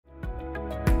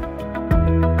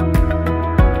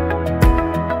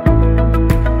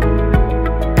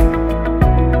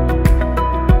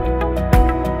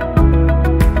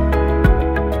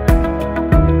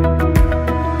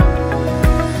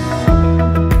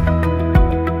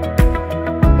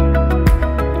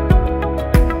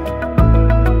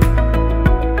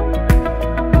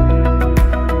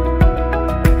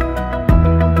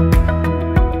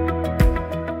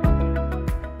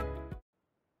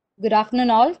Good afternoon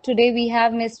all. Today we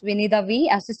have Ms. Vinitha V,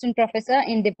 Assistant Professor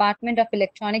in Department of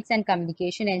Electronics and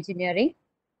Communication Engineering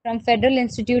from Federal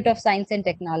Institute of Science and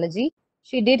Technology.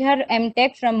 She did her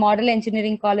MTech from Model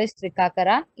Engineering College,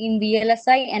 Trikakara in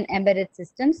VLSI and Embedded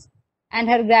Systems and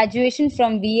her graduation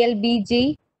from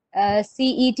VLBG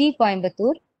CET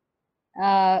Coimbatore.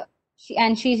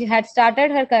 She had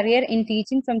started her career in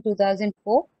teaching from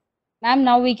 2004. Ma'am,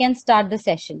 now we can start the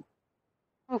session.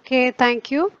 Okay,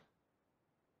 thank you.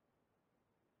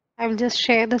 I will just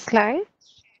share the slide.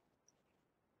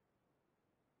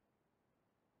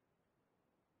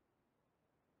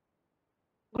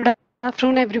 Good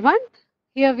afternoon, everyone.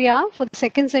 Here we are for the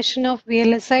second session of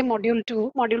VLSI Module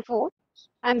 2, Module 4.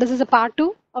 And this is a part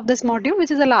 2 of this module,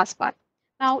 which is the last part.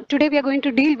 Now, today we are going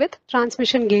to deal with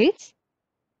transmission gates.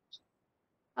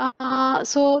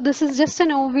 So this is just an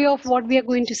overview of what we are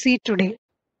going to see today.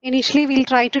 Initially, we'll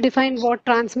try to define what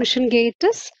transmission gate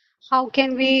is. How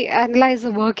can we analyze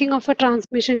the working of a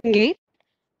transmission gate?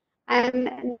 And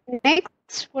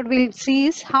next, what we'll see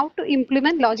is how to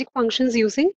implement logic functions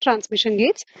using transmission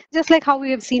gates, just like how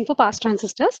we have seen for past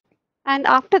transistors. And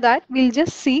after that, we'll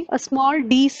just see a small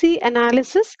DC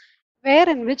analysis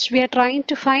in which we are trying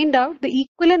to find out the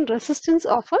equivalent resistance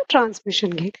of a transmission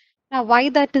gate. Now, why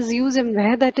that is used and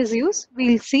where that is used,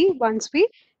 we'll see once we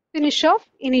finish off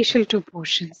initial two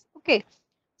portions. Okay,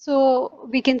 so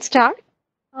we can start.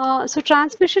 So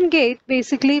transmission gate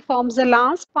basically forms the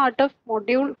last part of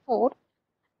module 4.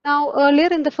 Now, earlier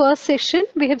in the first session,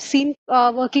 we have seen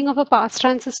working of a pass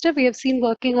transistor. We have seen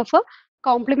working of a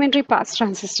complementary pass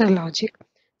transistor logic.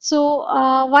 So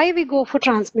why we go for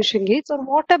transmission gates, or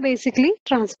what are basically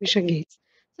transmission gates?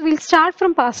 So we'll start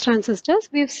from pass transistors.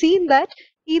 We have seen that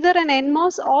either an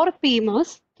NMOS or a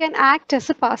PMOS can act as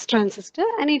a pass transistor,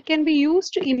 and it can be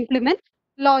used to implement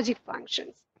logic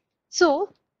functions. So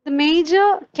the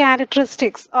major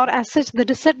characteristics, or as such the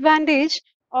disadvantage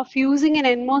of using an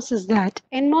NMOS is that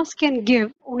NMOS can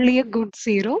give only a good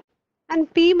 0 and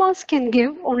PMOS can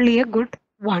give only a good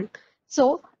 1.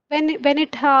 So when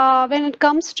it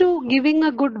comes to giving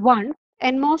a good 1,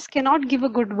 NMOS cannot give a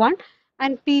good 1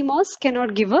 and PMOS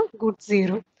cannot give a good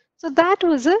 0. So that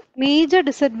was a major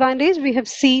disadvantage we have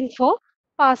seen for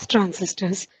past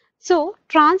transistors. So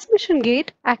transmission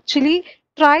gate actually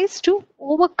tries to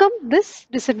overcome this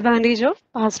disadvantage of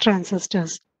past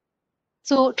transistors.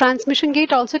 So transmission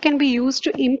gate also can be used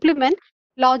to implement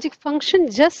logic function,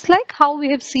 just like how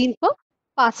we have seen for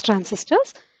past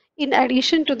transistors. In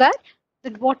addition to that,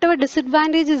 whatever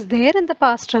disadvantage is there in the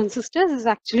past transistors is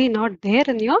actually not there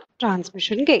in your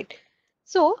transmission gate.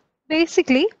 So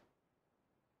basically,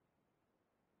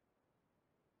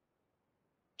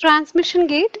 transmission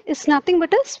gate is nothing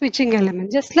but a switching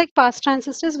element. Just like past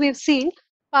transistors, we have seen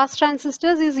past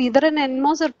transistors is either an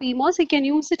NMOS or PMOS. You can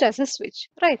use it as a switch,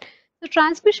 right? The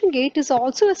transmission gate is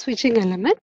also a switching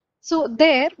element. So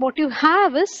there, what you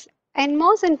have is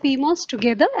NMOS and PMOS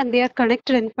together, and they are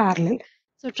connected in parallel.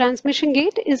 So transmission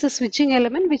gate is a switching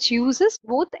element which uses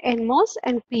both NMOS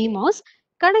and PMOS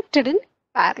connected in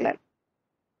parallel.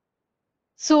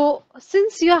 So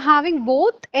since you are having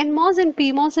both NMOS and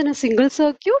PMOS in a single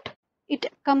circuit, it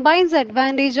combines the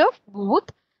advantage of both.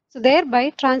 So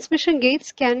thereby transmission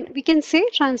gates we can say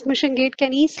transmission gate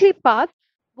can easily pass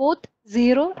both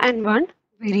 0 and 1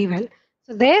 very well.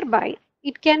 So thereby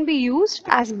it can be used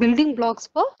as building blocks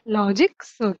for logic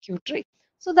circuitry.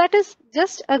 So that is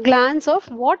just a glance of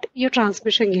what your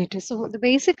transmission gate is. So the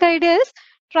basic idea is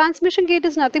transmission gate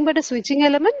is nothing but a switching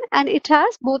element, and it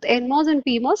has both NMOS and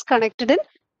PMOS connected in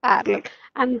parallel.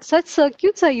 And such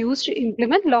circuits are used to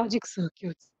implement logic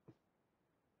circuits.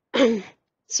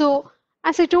 So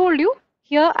as I told you,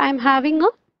 here I am having a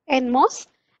NMOS,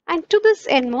 and to this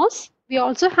NMOS, we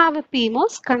also have a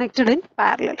PMOS connected in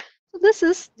parallel. So this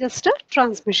is just a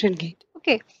transmission gate.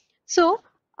 Okay. So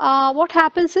what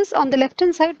happens is on the left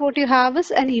hand side, what you have is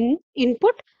an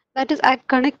input. That is, I've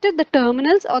connected the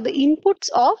terminals or the inputs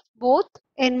of both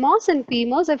NMOS and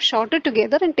PMOS. I've shorted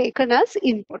together and taken as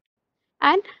input.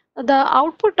 And the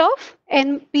output of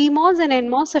PMOS and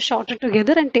NMOS are shorted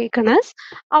together and taken as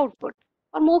output.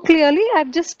 Or more clearly,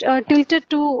 I've just I've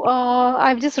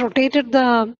just rotated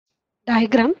the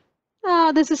diagram.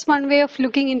 This is one way of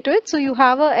looking into it. So you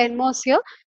have a NMOS here,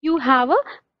 you have a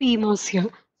PMOS here.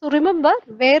 So remember,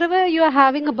 wherever you are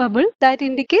having a bubble, that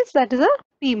indicates that is a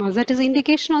PMOS. That is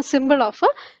indication or symbol of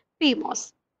a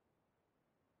PMOS.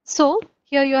 So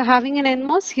here you are having an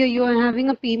NMOS, here you are having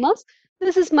a PMOS.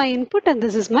 This is my input and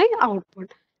this is my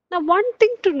output. Now, one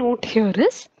thing to note here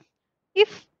is,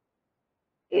 if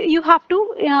you have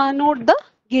to note the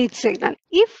gate signal.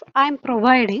 If I am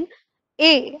providing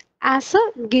A as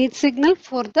a gate signal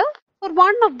for the for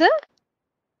one of the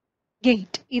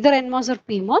gate, either NMOS or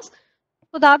PMOS.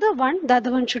 For the other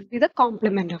one should be the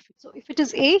complement of it. So if it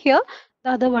is A here,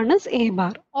 the other one is A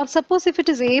bar. Or suppose if it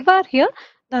is A bar here,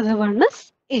 the other one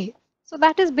is A. So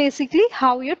that is basically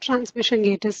how your transmission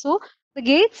gate is. So the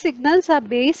gate signals are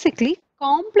basically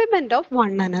complement of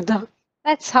one another.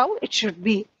 That's how it should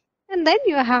be. And then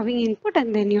you are having input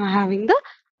and then you are having the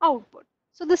output.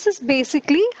 So this is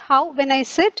basically how, when I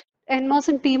said NMOS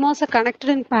and PMOS are connected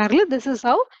in parallel, this is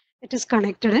how it is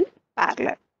connected in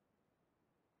parallel.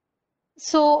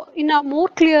 So, more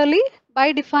clearly,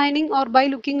 by defining or by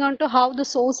looking onto how the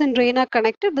source and drain are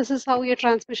connected, this is how your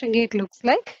transmission gate looks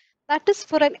like. That is,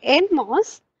 for an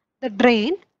NMOS, the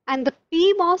drain and the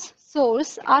PMOS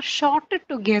source are shorted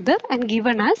together and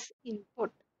given as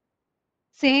input.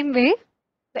 Same way,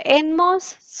 the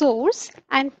NMOS source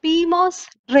and PMOS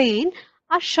drain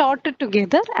are shorted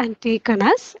together and taken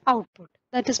as output.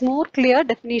 That is more clear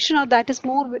definition, or that is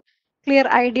more clear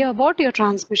idea about your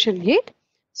transmission gate.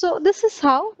 So this is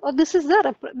how, or this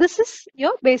is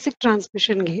your basic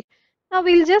transmission gate. Now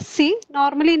we'll just see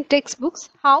normally in textbooks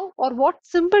how or what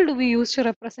symbol do we use to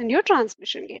represent your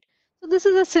transmission gate. So this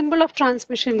is a symbol of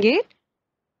transmission gate.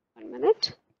 1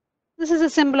 minute. This is a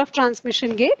symbol of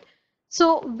transmission gate.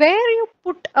 So where you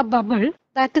put a bubble,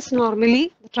 that is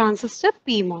normally the transistor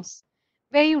PMOS.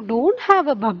 Where you don't have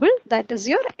a bubble, that is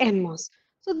your NMOS.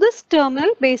 So this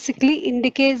terminal basically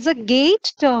indicates the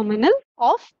gate terminal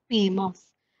of PMOS.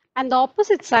 And the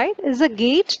opposite side is the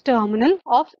gate terminal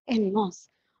of NMOS.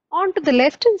 On to the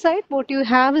left hand side, what you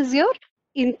have is your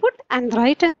input, and the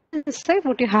right hand side,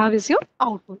 what you have is your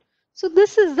output. So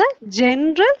this is the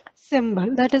general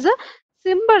symbol, that is a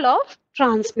symbol of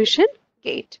transmission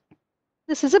gate.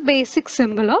 This is a basic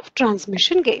symbol of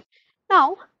transmission gate.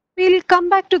 Now we'll come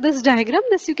back to this diagram.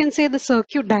 This you can say the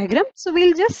circuit diagram. So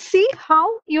we'll just see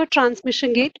how your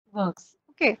transmission gate works.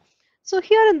 Okay. So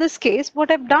here in this case,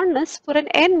 what I've done is, for an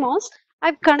NMOS,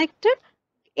 I've connected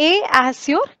A as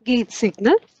your gate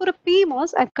signal. For a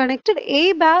PMOS, I've connected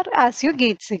A bar as your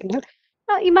gate signal.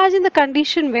 Now imagine the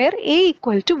condition where A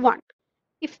equal to 1.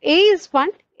 If A is 1,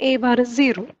 A bar is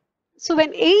 0. So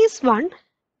when A is 1,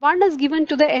 1 is given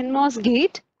to the NMOS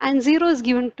gate and 0 is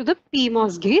given to the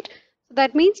PMOS gate. So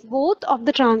that means both of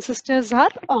the transistors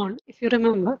are on, if you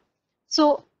remember.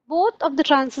 So both of the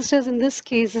transistors in this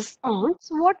case is on.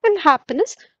 So what will happen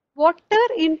is,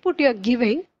 whatever input you are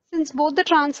giving, since both the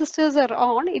transistors are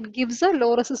on, it gives a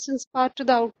low resistance part to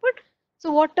the output.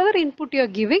 So whatever input you are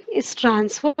giving is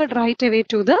transferred right away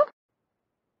to the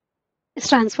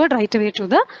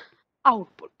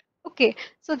output. Okay,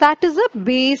 so that is the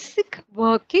basic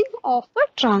working of a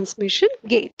transmission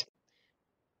gate.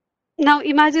 Now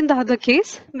imagine the other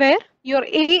case where your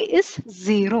A is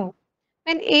 0.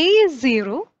 When A is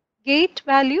 0, gate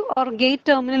value or gate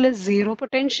terminal is 0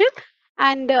 potential,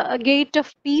 and a gate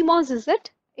of PMOS is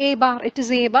at A bar. It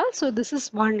is A bar, so this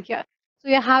is 1 here. So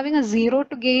you're having a 0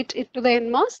 to gate it to the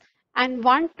NMOS and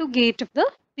 1 to gate of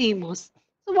the PMOS.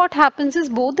 So what happens is,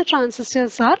 both the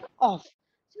transistors are off.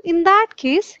 In that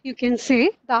case, you can say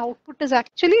the output is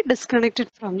actually disconnected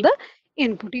from the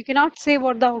input. You cannot say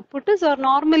what the output is, or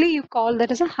normally you call that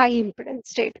as a high impedance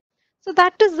state. So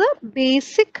that is the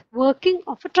basic working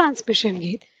of a transmission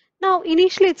gate. Now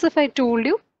initially itself I told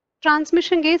you,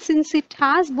 transmission gate, since it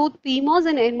has both PMOS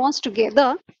and NMOS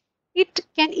together, it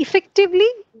can effectively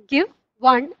give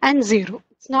 1 and 0.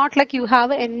 It's not like you have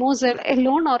an NMOS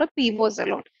alone or a PMOS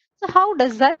alone. So how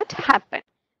does that happen?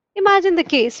 Imagine the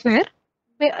case where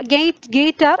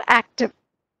gate are active.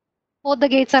 Both the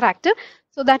gates are active.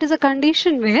 So that is a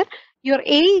condition where your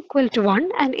A equal to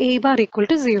 1 and A bar equal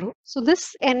to 0. So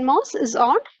this NMOS is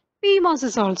on, PMOS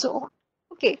is also on.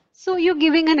 Okay, so you're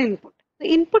giving an input. The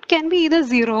input can be either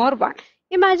 0 or 1.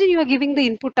 Imagine you are giving the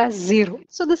input as 0.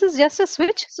 So this is just a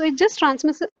switch. So it just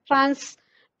transmits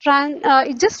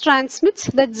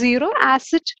that 0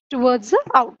 as it towards the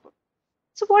output.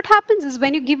 So what happens is,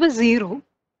 when you give a 0,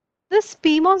 this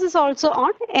PMOS is also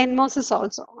on, NMOS is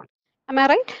also on. Am I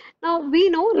right? Now we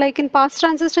know, like in past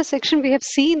transistor section, we have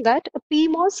seen that a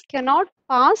PMOS cannot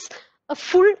pass a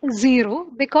full 0,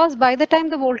 because by the time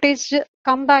the voltage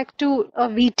come back to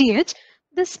VTH,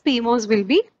 this PMOS will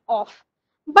be off.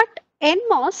 But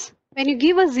NMOS, when you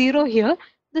give a 0 here,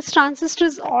 this transistor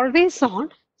is always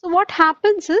on. So what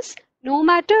happens is, no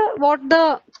matter what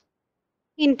the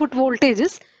input voltage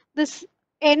is, this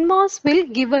NMOS will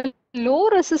give a low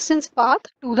resistance path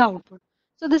to the output.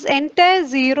 So this entire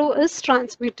 0 is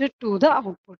transmitted to the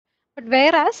output. But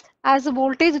whereas as the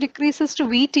voltage decreases to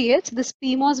VTH, this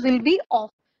PMOS will be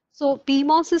off. So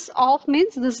PMOS is off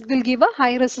means this will give a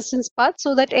high resistance path,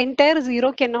 so that entire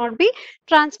 0 cannot be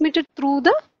transmitted through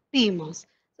the PMOS.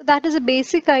 So that is a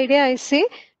basic idea. I say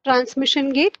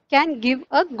transmission gate can give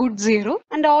a good 0,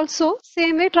 and also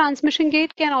same way transmission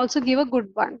gate can also give a good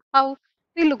 1. How?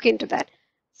 We look into that.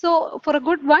 So for a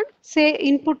good 1, say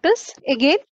input is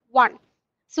again 1.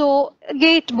 So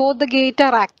gate, both the gate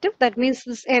are active. That means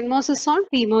this NMOS is on,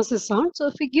 PMOS is on. So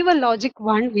if we give a logic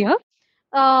 1 here,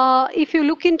 if you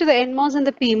look into the NMOS and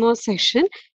the PMOS section,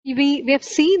 we have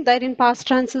seen that in past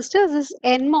transistors, this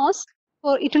NMOS,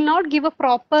 it will not give a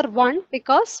proper 1,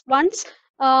 because once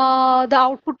the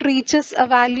output reaches a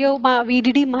value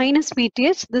VDD minus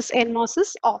VTH, this NMOS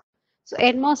is off. So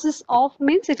NMOS is off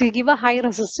means it will give a high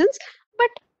resistance, but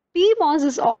PMOS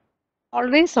is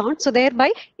always on. So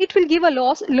thereby it will give a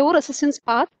low resistance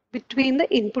path between the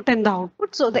input and the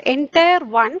output. So the entire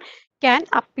one can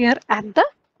appear at the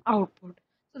output.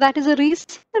 So that is the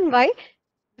reason why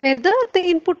whether the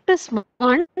input is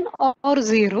 1 or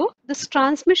 0, this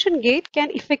transmission gate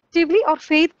can effectively or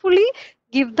faithfully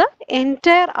give the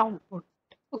entire output,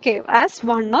 okay, as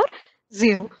 1 or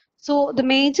 0. So the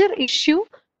major issue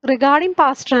regarding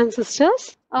past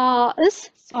transistors is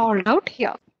solved out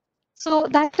here. So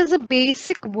that is a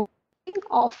basic working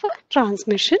of a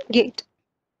transmission gate.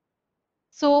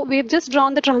 So we have just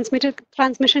drawn the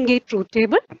transmission gate truth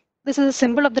table. This is a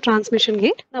symbol of the transmission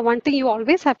gate. Now one thing you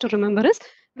always have to remember is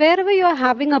wherever you are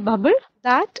having a bubble,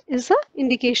 that is an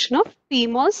indication of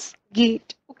PMOS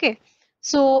gate. Okay.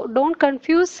 So don't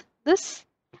confuse this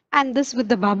and this with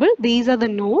the bubble. These are the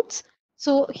nodes.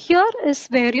 So here is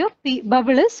where your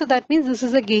bubble is. So that means this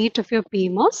is a gate of your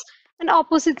PMOS. And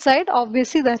opposite side,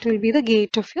 obviously that will be the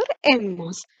gate of your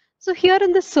NMOS. So here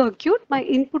in the circuit, my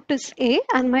input is A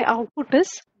and my output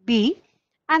is B.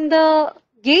 And the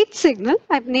gate signal,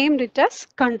 I've named it as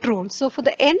control. So for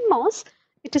the NMOS,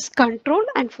 it is control,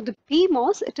 and for the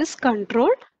PMOS, it is control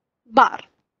bar.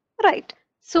 Right.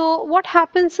 So what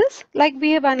happens is, like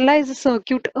we have analyzed the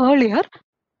circuit earlier,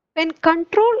 when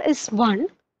control is 1,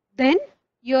 then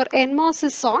your NMOS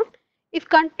is on. If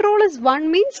control is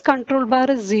 1 means control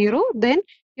bar is 0, then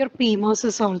your PMOS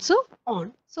is also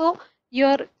on. So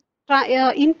your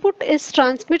input is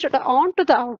transmitted on to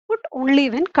the output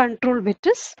only when control bit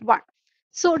is 1.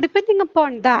 So depending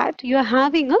upon that, you are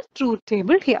having a truth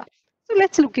table here. So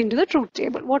let's look into the truth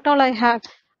table. What all I have?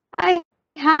 I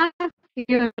have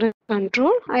here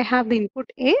control, I have the input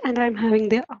A and I'm having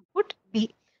the output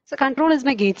B. So control is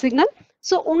my gate signal.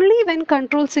 So only when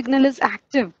control signal is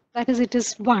active, that is it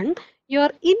is 1, your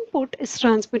input is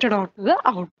transmitted out to the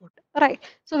output. Right.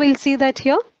 So we'll see that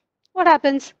here. What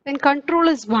happens when control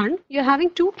is 1? You're having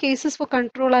two cases for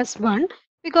control as 1,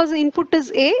 because the input is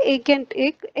A can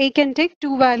take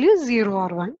two values, 0 or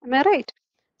 1. Am I right?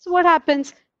 So what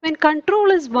happens when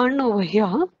control is 1 over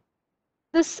here?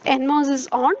 This NMOS is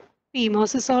on,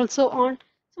 PMOS is also on.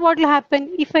 So what will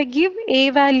happen if I give A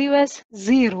value as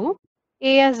 0,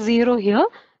 A as 0 here,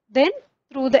 then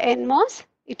through the NMOS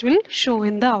it will show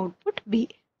in the output B.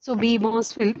 So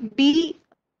BMOS will be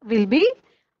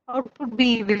output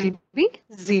B will be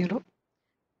 0.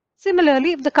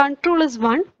 Similarly, if the control is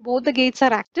 1, both the gates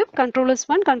are active. Control is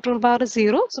 1, control bar is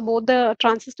 0. So both the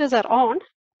transistors are on.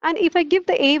 And if I give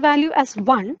the A value as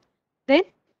 1, then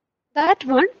that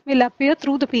one will appear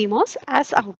through the PMOS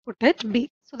as output at B.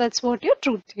 So that's what your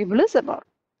truth table is about.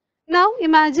 Now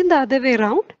imagine the other way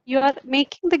around. You are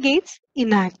making the gates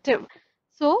inactive.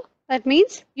 So that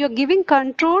means you're giving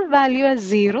control value as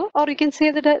 0, or you can say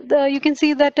that you can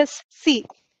see that as C.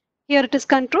 Here it is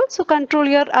control. So control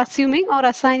you are assuming or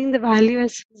assigning the value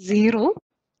as 0.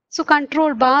 So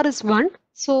control bar is 1.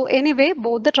 So anyway,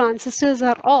 both the transistors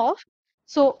are off.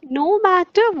 So no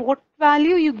matter what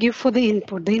value you give for the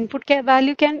input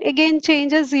value can again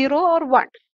change as 0 or 1.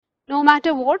 No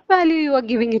matter what value you are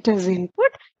giving it as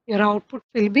input, your output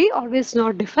will be always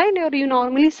not defined, or you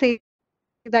normally say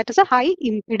that is a high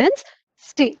impedance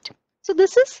state. So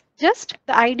this is just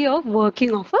the idea of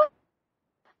working of a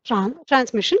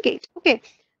transmission gate. Okay,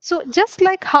 so just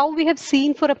like how we have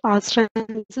seen for a pass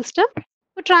transistor,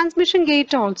 for transmission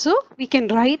gate also we can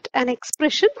write an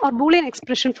expression or Boolean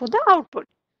expression for the output.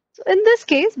 So in this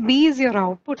case, B is your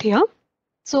output here.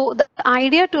 So the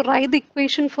idea to write the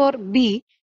equation for B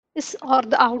is, or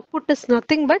the output is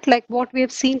nothing but like what we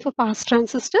have seen for pass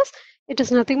transistors. It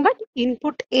is nothing but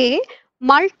input A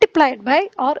multiplied by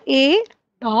or A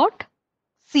dot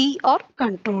C or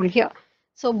control here.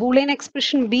 So Boolean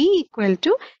expression B equal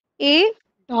to A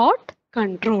dot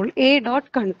control, A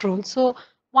dot control. So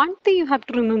one thing you have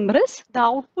to remember is the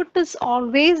output is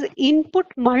always input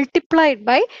multiplied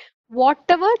by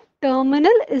whatever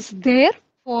terminal is there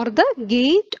for the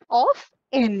gate of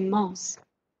NMOS.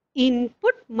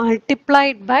 Input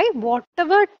multiplied by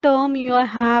whatever term you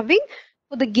are having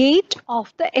for the gate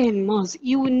of the NMOS.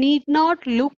 You need not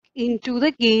look into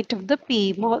the gate of the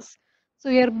PMOS. So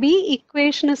your B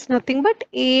equation is nothing but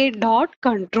A dot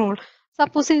control.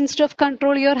 Suppose instead of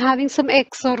control you are having some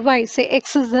X or Y, say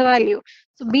X is the value.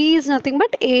 So B is nothing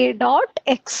but A dot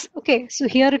X. Okay, so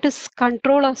here it is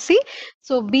control of C.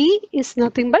 So B is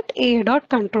nothing but A dot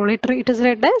control. It is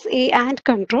read as A and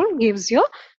control gives you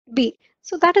B.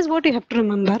 So that is what you have to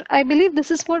remember. I believe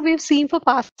this is what we have seen for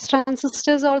past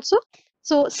transistors also.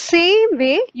 So same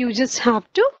way you just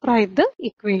have to write the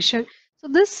equation. So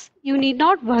this you need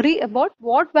not worry about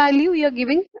what value you are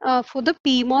giving for the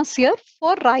PMOS here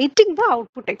for writing the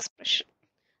output expression.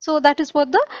 So that is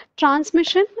what the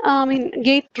transmission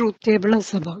gate truth table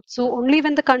is about. So only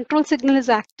when the control signal is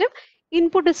active,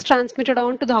 input is transmitted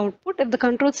on to the output. If the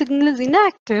control signal is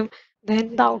inactive,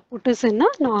 then the output is in a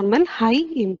normal high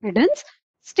impedance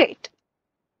state.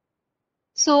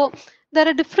 So there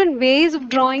are different ways of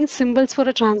drawing symbols for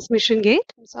a transmission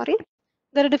gate. I'm sorry.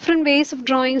 There are different ways of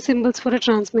drawing symbols for a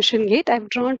transmission gate. I've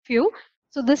drawn few.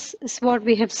 So this is what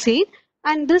we have seen.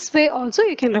 And this way also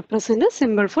you can represent a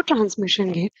symbol for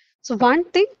transmission gate. So one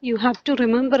thing you have to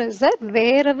remember is that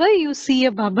wherever you see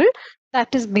a bubble,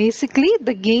 that is basically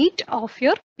the gate of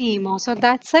your PMOS. So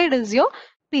that side is your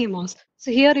PMOS.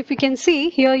 So here if you can see,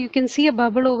 here you can see a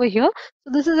bubble over here.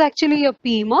 So this is actually your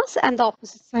PMOS and the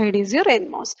opposite side is your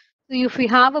NMOS. So if we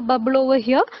have a bubble over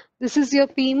here, this is your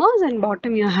PMOS and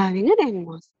bottom you're having an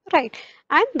NMOS, right?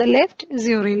 And the left is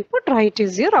your input, right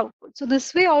is your output. So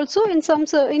this way also in some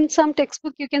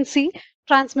textbook you can see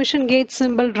transmission gate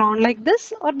symbol drawn like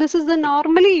this, or this is the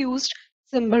normally used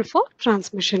symbol for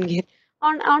transmission gate.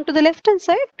 On to the left hand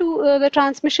side to the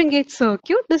transmission gate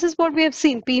circuit, this is what we have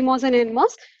seen, PMOS and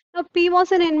NMOS. Now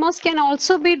PMOS and NMOS can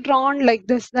also be drawn like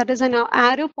this, that is an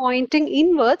arrow pointing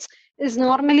inwards is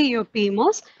normally your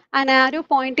PMOS, and arrow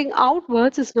pointing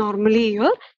outwards is normally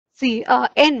your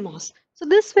NMOS. So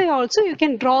this way also you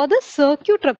can draw the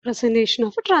circuit representation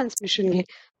of a transmission gate.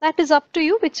 That is up to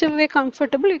you, whichever way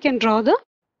comfortable you can draw the,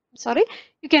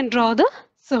 you can draw the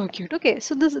circuit. Okay,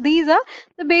 so these are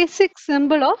the basic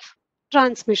symbol of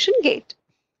transmission gate.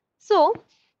 So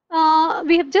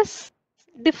we have just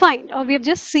defined, or we have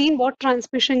just seen what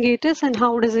transmission gate is and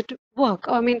how does it work.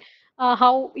 I mean,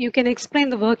 how you can explain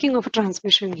the working of a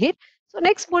transmission gate. So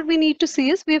next what we need to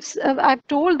see is I've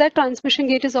told that transmission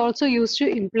gate is also used to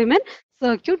implement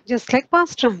circuit just like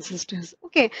past transistors.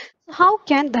 Okay, so how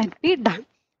can that be done?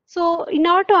 So in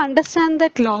order to understand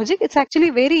that logic, it's actually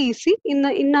very easy.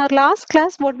 In our last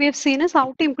class, what we have seen is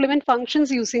how to implement functions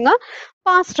using a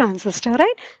past transistor,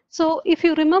 right? So if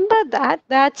you remember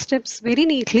that steps very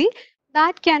neatly,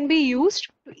 that can be used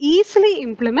to easily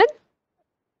implement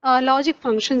logic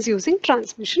functions using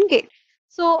transmission gate.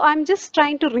 So I'm just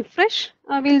trying to refresh.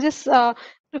 We'll just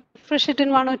refresh it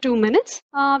in 1 or 2 minutes.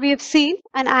 We have seen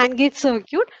an AND gate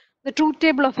circuit, the truth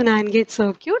table of an AND gate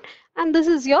circuit, and this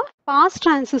is your past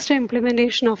transistor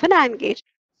implementation of an AND gate.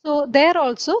 So there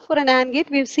also for an AND gate,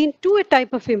 we have seen two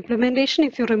type of implementation,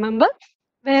 if you remember,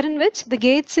 wherein which the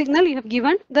gate signal you have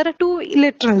given, there are two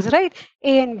literals, right?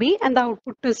 A and B, and the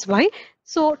output is Y.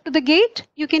 So to the gate,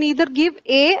 you can either give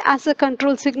A as a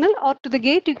control signal, or to the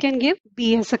gate, you can give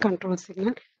B as a control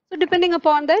signal. So depending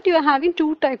upon that, you are having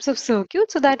two types of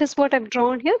circuits. So that is what I've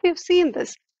drawn here. We've seen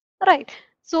this, right?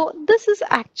 So this is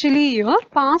actually your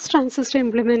past transistor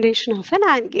implementation of an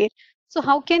AND gate. So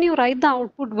how can you write the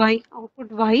output Y?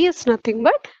 Output Y is nothing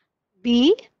but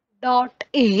B dot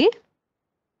A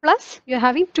plus, you're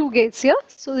having two gates here.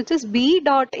 So it is B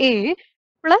dot A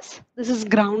plus, this is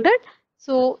grounded.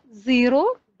 So 0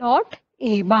 dot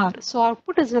A bar. So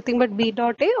output is nothing but B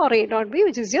dot A or A dot B,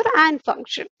 which is your AND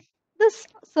function. This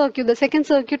circuit, the second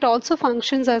circuit also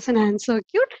functions as an AND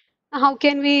circuit. Now how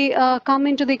can we come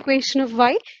into the equation of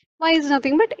Y? Y is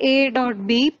nothing but A dot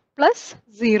B plus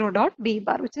 0 dot B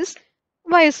bar, which is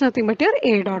Y is nothing but your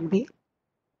A dot B.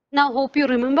 Now hope you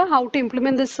remember how to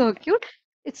implement this circuit.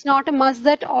 It's not a must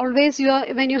that always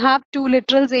when you have two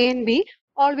literals A and B,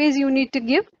 always you need to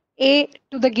give A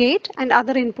to the gate and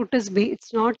other input is B.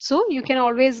 It's not so. You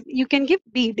can give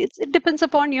B. It depends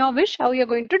upon your wish how you're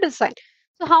going to design.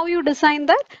 So how you design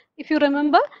that? If you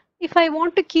remember, if I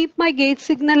want to keep my gate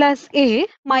signal as A,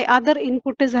 my other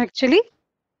input is actually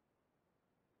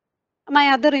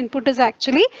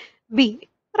B,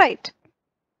 right?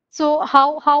 So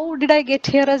how did I get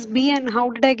here as B and how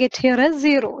did I get here as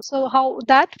 0? So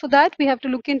for that we have to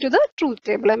look into the truth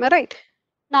table. Am I right?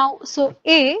 Now, so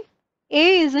A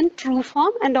is in true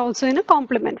form and also in a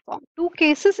complement form. Two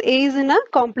cases, A is in a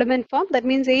complement form. That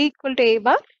means A equal to A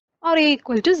bar or A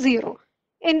equal to 0.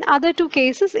 In other two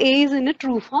cases, A is in a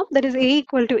true form, that is A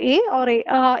equal to A or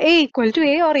A equal to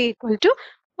A or A equal to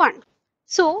 1.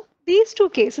 So these two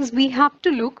cases we have to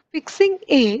look, fixing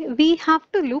A, we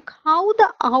have to look how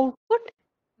the output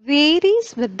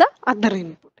varies with the other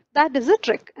input. That is a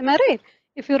trick. Am I right?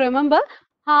 If you remember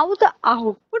how the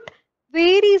output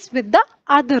varies with the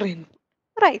other input.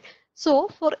 Right. So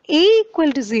for A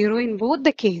equal to 0 in both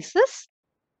the cases,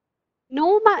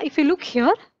 if you look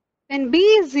here, when B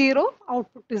is 0,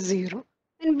 output is 0.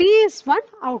 When B is 1,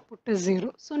 output is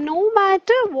 0. So no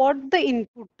matter what the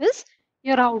input is,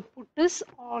 your output is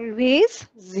always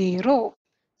 0.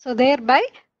 So thereby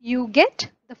you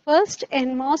get the first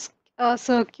NMOS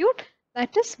circuit,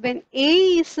 that is when A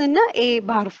is in a A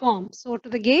bar form. So to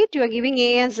the gate you are giving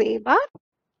A as A bar.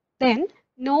 Then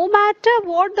no matter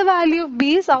what the value of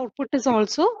B's, output is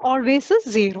also always a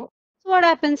 0. So what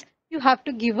happens? You have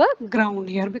to give a ground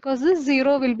here because this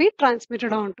 0 will be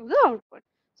transmitted onto the output.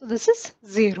 So this is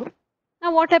 0.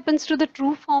 Now what happens to the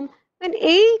true form? When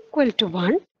A equal to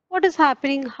 1, what is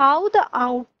happening? How the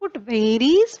output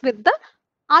varies with the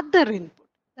other input.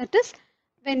 That is,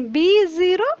 when B is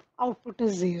 0, output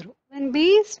is 0. When B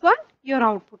is 1, your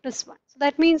output is 1. So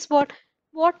that means what?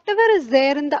 Whatever is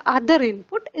there in the other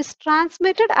input is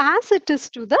transmitted as it is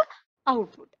to the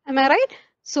output. Am I right?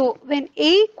 So when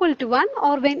A equal to 1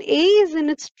 or when A is in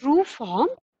its true form,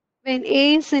 when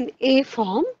A is in A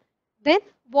form, then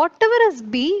whatever is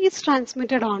B is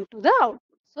transmitted onto the output.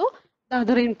 So the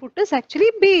other input is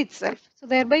actually B itself. So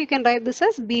thereby you can write this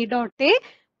as B dot A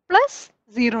plus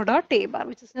 0 dot A bar,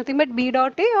 which is nothing but B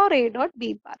dot A or A dot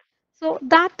B bar. So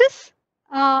that is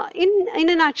in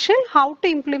a nutshell how to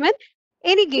implement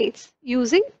any gates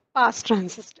using pass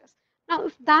transistors. Now,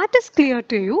 if that is clear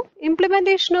to you,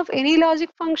 implementation of any logic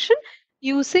function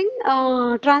using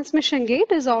transmission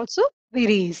gate is also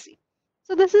very easy.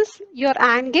 So this is your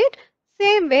AND gate.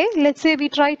 Same way, let's say we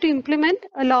try to implement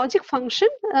a logic function,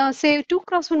 say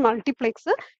 2x1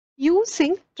 multiplexer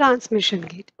using transmission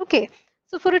gate. Okay.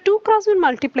 So for a 2x1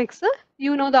 multiplexer,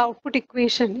 you know the output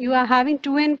equation. You are having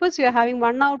two inputs, you are having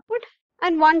one output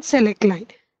and one select line.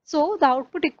 So the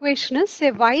output equation is,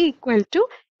 say, y equal to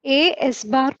a s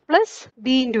bar plus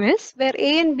b into s, where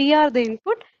a and b are the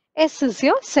input, s is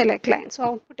your select line. So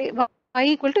output y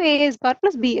equal to a s bar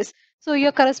plus b s. So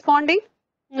your corresponding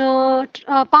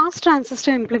pass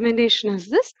transistor implementation is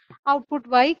this. Output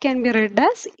y can be read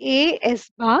as a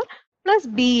s bar plus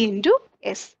b into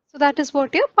s. So that is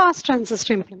what your pass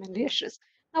transistor implementation is.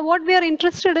 Now what we are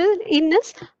interested in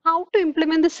is how to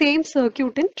implement the same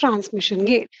circuit in transmission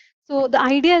gate. So the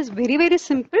idea is very, very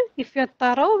simple. If you are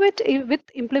thorough with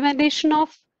implementation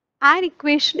of an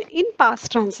equation in pass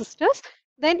transistors,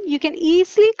 then you can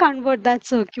easily convert that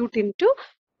circuit into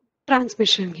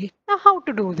transmission gate. Now how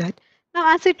to do that?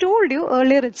 Now as I told you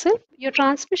earlier itself, your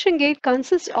transmission gate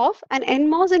consists of an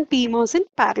NMOS and PMOS in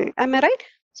parallel. Am I right?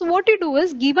 So what you do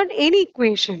is, given any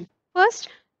equation, first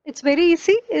it's very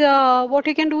easy. What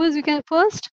you can do is you can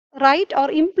first write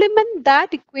or implement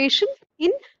that equation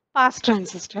in pass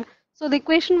transistor. So the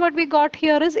equation what we got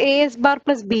here is AS bar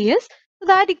plus BS. So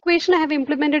that equation I have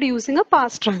implemented using a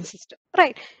pass transistor.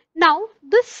 Right. Now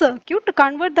this circuit, to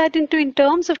convert that into in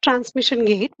terms of transmission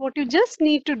gate, what you just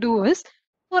need to do is,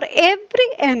 for every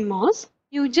NMOS,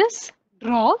 you just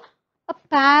draw a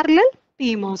parallel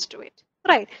PMOS to it.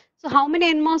 Right. So how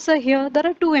many NMOS are here? There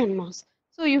are two NMOS.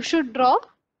 So you should draw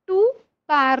two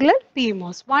parallel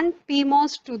PMOS. One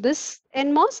PMOS to this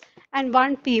NMOS and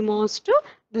one PMOS to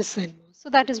this NMOS. So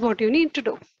that is what you need to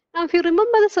do. Now if you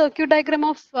remember the circuit diagram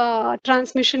of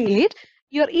transmission gate,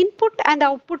 your input and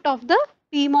output of the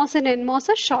PMOS and NMOS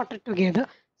are shorted together.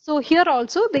 So here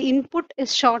also the input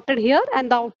is shorted here and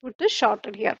the output is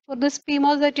shorted here. For this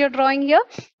PMOS that you're drawing here,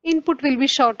 input will be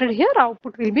shorted here,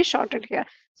 output will be shorted here.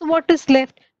 So what is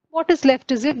left? What is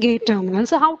left is your gate terminal.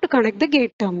 So how to connect the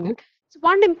gate terminal? So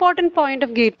one important point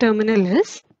of gate terminal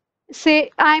is,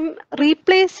 say I'm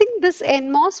replacing this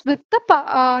NMOS with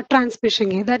the transmission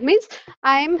gate. That means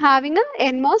I am having a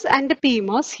NMOS and a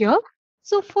PMOS here.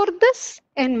 So for this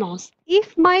NMOS,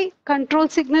 if my control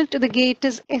signal to the gate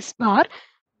is S bar,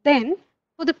 then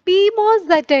for the PMOS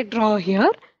that I draw here,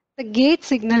 the gate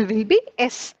signal will be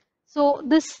S. So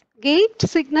this gate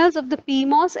signals of the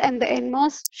PMOS and the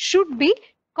NMOS should be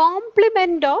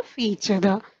complement of each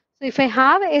other. So if I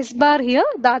have S bar here,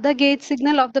 the other gate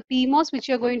signal of the PMOS which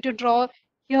you are going to draw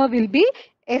here will be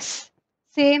S.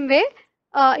 Same way,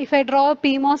 if I draw a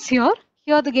PMOS here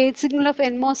the gate signal of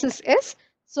NMOS is S.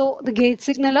 So the gate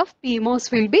signal of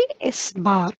PMOS will be S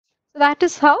bar. So that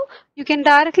is how you can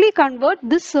directly convert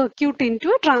this circuit into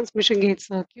a transmission gate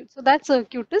circuit. So that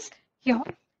circuit is here.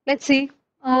 Let's see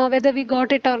whether we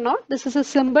got it or not. This is a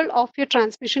symbol of your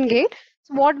transmission gate.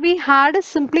 So what we had is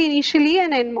simply initially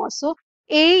an NMOS. So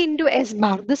A into S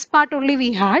bar, this part only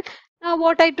we had. Now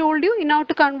what I told you, in order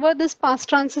to convert this pass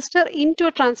transistor into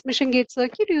a transmission gate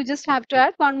circuit, you just have to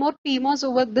add one more PMOS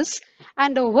over this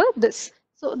and over this.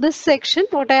 So this section,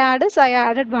 what I add is I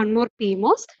added one more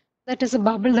PMOS. That is a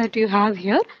bubble that you have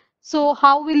here. So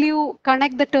how will you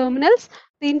connect the terminals?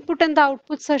 The input and the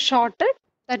outputs are shorted.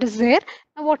 That is there.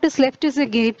 Now what is left is a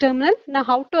gate terminal. Now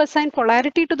how to assign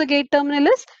polarity to the gate terminal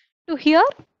is to here,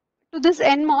 to this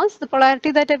NMOS, the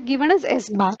polarity that I've given is S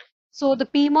bar. So the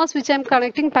PMOS which I'm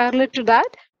connecting parallel to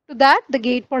that the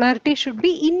gate polarity should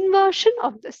be inversion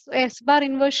of this. So S bar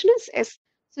inversion is S.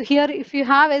 So here if you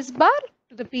have S bar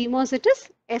to the PMOS it is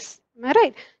S. Am I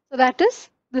right? So that is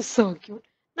this circuit.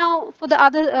 Now for the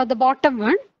other, the bottom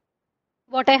one,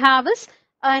 what I have is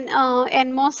an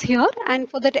NMOS here, and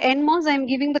for that NMOS I am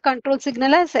giving the control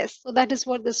signal as S. So that is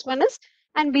what this one is,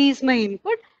 and B is my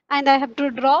input, and I have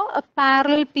to draw a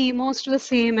parallel PMOS to the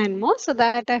same NMOS. So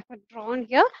that I have drawn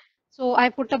here. So I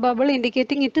put a bubble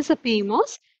indicating it is a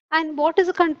PMOS. And what is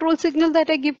the control signal that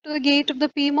I give to the gate of the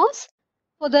PMOS?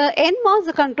 For the NMOS,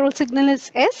 the control signal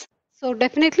is S. So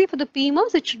definitely for the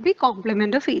PMOS, it should be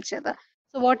complement of each other.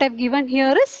 So what I've given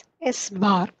here is S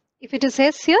bar. If it is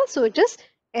S here, so it is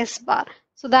S bar.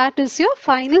 So that is your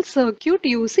final circuit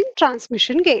using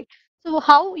transmission gate. So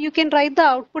how you can write the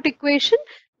output equation?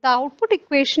 The output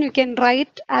equation you can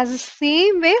write as the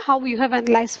same way how you have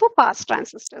analyzed for pass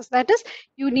transistors. That is,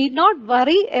 you need not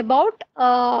worry about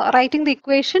writing the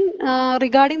equation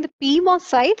regarding the PMOS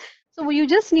side. So you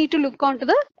just need to look onto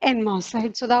the NMOS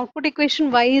side. So the output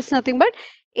equation Y is nothing but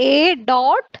A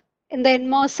dot, in the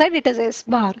NMOS side it is S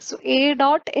bar. So A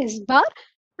dot S bar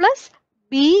plus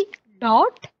B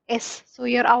dot S. So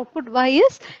your output Y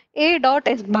is A dot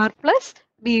S bar plus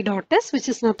B dot S, which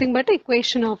is nothing but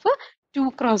equation of a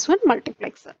 2x1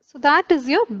 multiplexer. So that is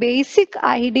your basic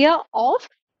idea of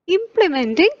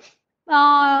implementing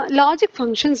logic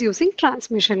functions using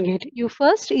transmission gate. You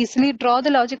first easily draw the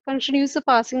logic function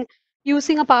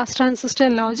using a pass transistor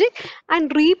logic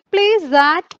and replace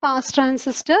that pass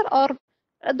transistor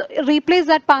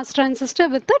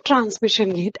with the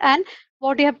transmission gate. And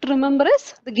what you have to remember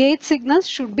is the gate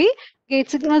signals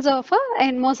of a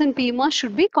NMOS and PMOS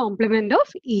should be complement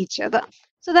of each other.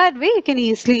 So that way you can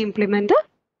easily implement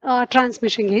a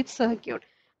transmission gate circuit.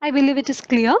 I believe it is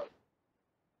clear.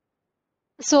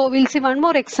 So we'll see one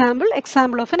more example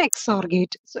of an XOR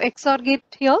gate. So XOR gate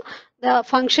here, the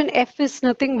function f is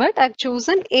nothing but I've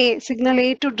chosen signal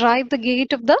A to drive the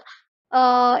gate of the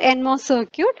NMOS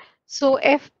circuit. So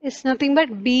f is nothing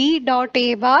but B dot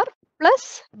A bar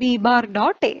plus B bar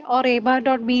dot A, or A bar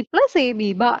dot B plus A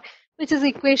B bar, which is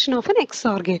equation of an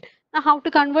XOR gate. Now how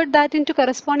to convert that into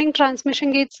corresponding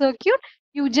transmission gate circuit?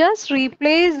 You just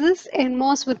replace this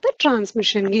NMOS with the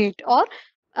transmission gate, or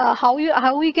how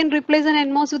you can replace an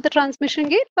NMOS with the transmission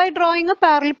gate? By drawing a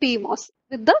parallel PMOS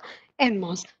with the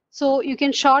NMOS. So you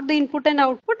can short the input and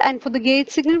output, and for the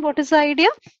gate signal, what is the idea?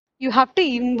 You have to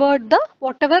invert the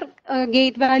whatever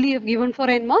gate value you have given for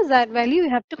NMOS, that value you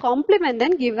have to complement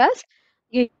and give as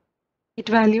gate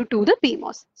value to the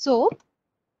PMOS. So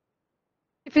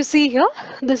if you see here,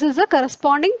 this is the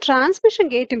corresponding transmission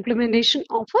gate implementation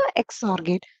of a XOR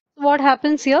gate. So what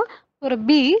happens here for a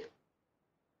B?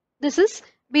 This is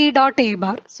B dot A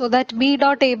bar. So that B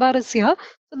dot A bar is here.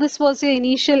 So this was your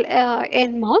initial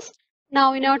NMOS.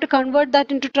 Now in order to convert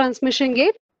that into transmission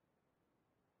gate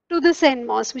to this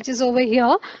NMOS, which is over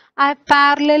here, I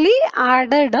parallelly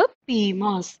added a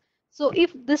PMOS. So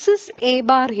if this is A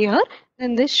bar here,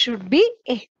 then this should be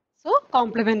A. So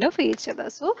complement of each other.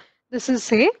 So this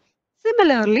is A.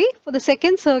 Similarly, for the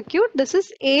second circuit, this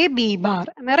is A B bar.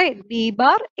 Am I right? B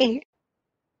bar A.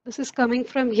 This is coming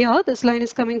from here. This line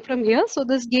is coming from here. So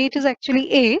this gate is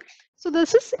actually A. So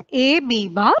this is A B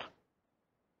bar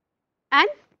and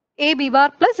A B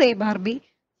bar plus A bar B.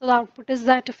 So the output is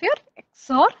that of your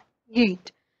XOR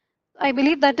gate. I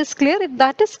believe that is clear. If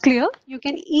that is clear, you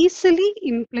can easily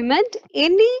implement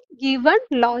any given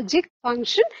logic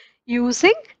function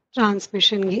using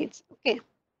transmission gates. Okay.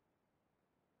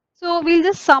 So we'll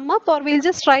just sum up, or we'll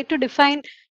just try to define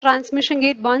transmission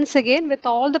gate once again with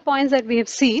all the points that we have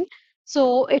seen.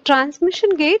 So a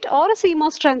transmission gate or a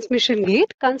CMOS transmission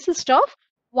gate consists of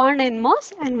one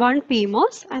NMOS and one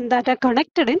PMOS, and that are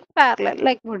connected in parallel,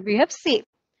 like what we have seen.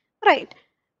 Right.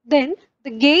 Then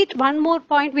the gate, one more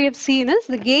point we have seen is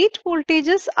the gate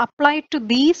voltages applied to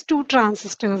these two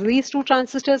transistors. These two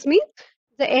transistors means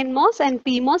the NMOS and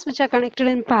PMOS, which are connected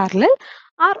in parallel,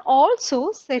 are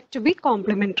also said to be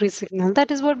complementary signal. That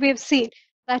is what we have seen.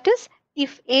 That is,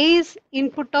 if A is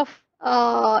input of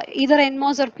either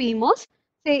NMOS or PMOS.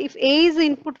 Say if A is the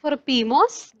input for a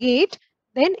PMOS gate,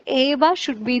 then A bar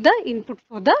should be the input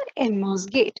for the NMOS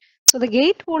gate. So the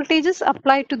gate voltages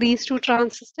applied to these two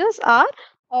transistors are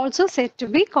also said to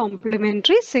be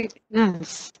complementary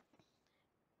signals.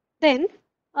 Then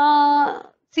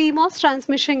CMOS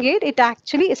transmission gate, it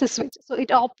actually is a switch. So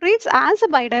it operates as a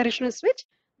bidirectional switch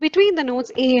between the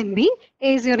nodes A and B.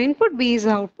 A is your input, B is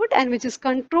the output, and which is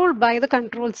controlled by the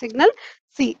control signal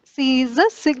C. C is the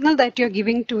signal that you're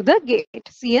giving to the gate,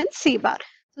 C and C bar.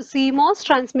 So CMOS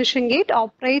transmission gate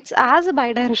operates as a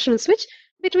bidirectional switch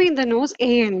between the nodes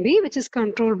A and B, which is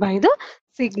controlled by the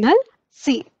signal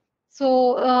C.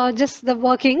 So just the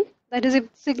working, that is, if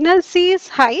signal C is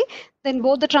high, then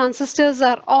both the transistors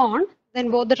are on,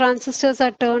 then both the transistors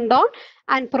are turned on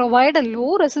and provide a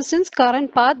low resistance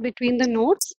current path between the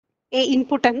nodes A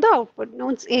input and the output,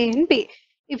 nodes A and B.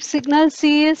 If signal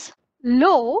C is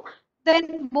low,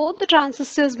 then both the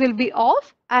transistors will be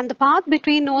off and the path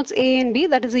between nodes A and B,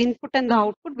 that is the input and the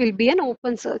output, will be an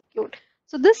open circuit.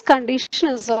 So this condition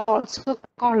is also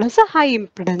called as a high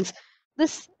impedance.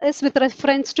 This is with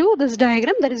reference to this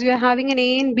diagram, that is, you are having an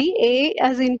A and B, A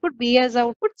as input, B as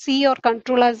output, C or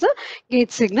control as a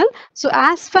gate signal. So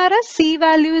as far as C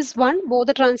value is 1, both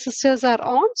the transistors are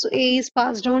on, so A is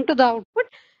passed on to the output.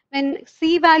 When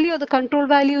C value or the control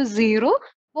value is 0,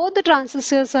 both the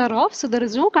transistors are off, so there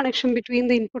is no connection between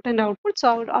the input and output, so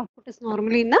our output is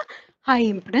normally in a high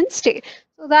impedance state.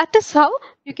 So that is how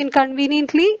you can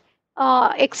conveniently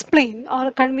explain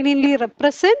or conveniently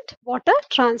represent what a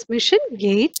transmission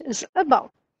gate is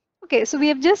about. Okay, so we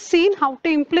have just seen how to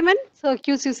implement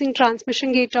circuits using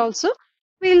transmission gate also.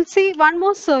 We'll see one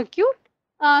more circuit.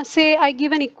 Say I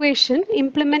give an equation,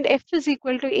 implement F is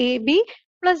equal to AB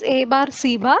plus A bar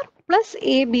C bar plus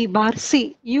AB bar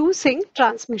C using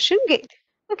transmission gate.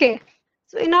 Okay,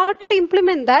 so in order to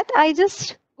implement that, I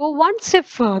just go one step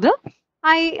further.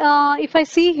 If I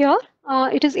see here,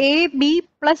 it is A B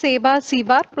plus A bar C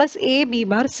bar plus A B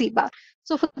bar C bar.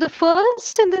 So for the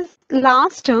first and the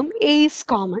last term, A is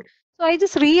common. So I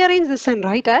just rearrange this and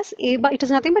write as A bar. It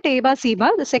is nothing but A bar C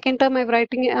bar. The second term I'm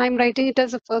writing it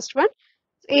as the first one.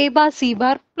 A bar C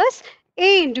bar plus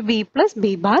A into B plus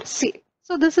B bar C.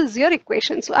 So this is your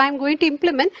equation. So I'm going to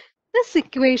implement this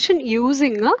equation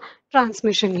using a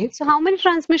transmission gate. So how many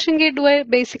transmission gate do I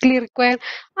basically require?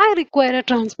 I require a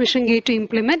transmission gate to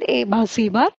implement A bar C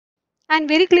bar. And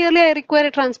very clearly I require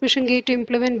a transmission gate to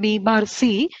implement B bar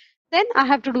C. Then I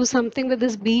have to do something with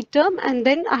this B term, and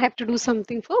then I have to do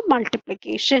something for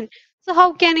multiplication. So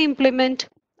how can I implement?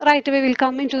 Right away we'll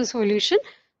come into the solution.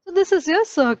 So this is your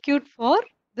circuit for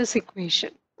this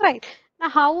equation. Right. Now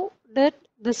how did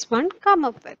this one come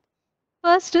up with?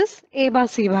 First is A bar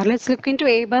C bar. Let's look into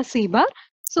A bar C bar.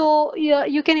 So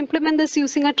you can implement this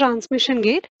using a transmission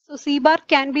gate. So C bar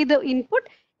can be the input,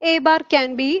 A bar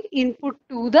can be input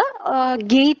to the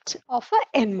gate of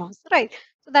a NMOS, right?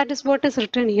 So that is what is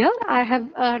written here. I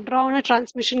have drawn a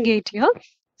transmission gate here.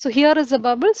 So here is a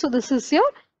bubble. So this is your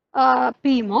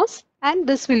PMOS and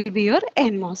this will be your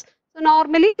NMOS. So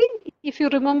normally, if you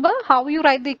remember how you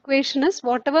write the equation is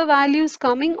whatever value is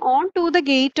coming on to the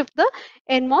gate of the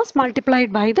NMOS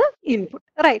multiplied by the input,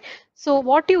 right? So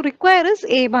what you require is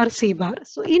A bar C bar.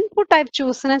 So input I've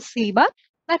chosen as C bar.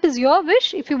 That is your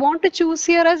wish. If you want to choose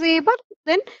here as A bar,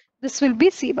 then this will be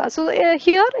C bar. So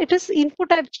here it is input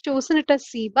I've chosen it as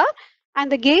C bar and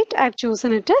the gate I've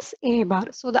chosen it as A bar.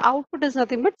 So the output is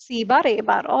nothing but C bar A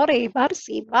bar or A bar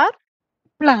C bar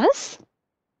plus,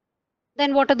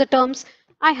 then what are the terms?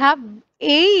 I have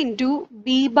A into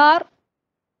B bar,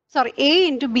 sorry, A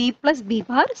into B plus B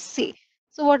bar C.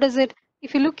 So what is it?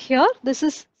 If you look here, this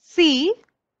is C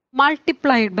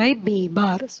multiplied by B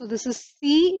bar. So this is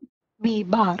C B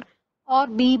bar or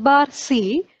B bar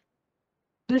C,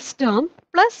 this term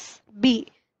plus B.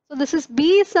 So this is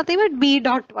B is nothing but B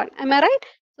dot 1. Am I right?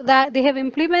 So that they have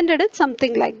implemented it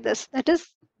something like this. That is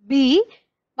B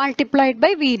multiplied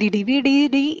by VDD.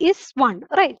 VDD is 1,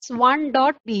 right? So 1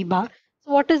 dot B bar.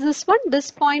 So what is this one?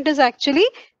 This point is actually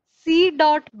C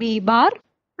dot B bar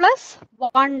plus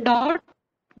 1 dot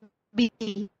B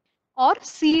or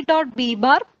C dot B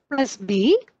bar plus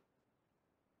B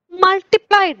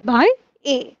multiplied by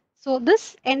A. So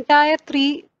this entire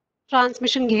 3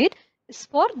 transmission gate is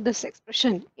for this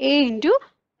expression. A into,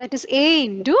 that is A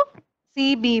into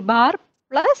CB bar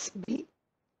plus B.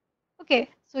 Okay,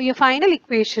 so your final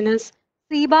equation is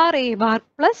C bar A bar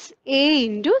plus A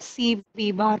into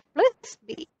CB bar plus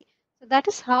B. So that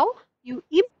is how you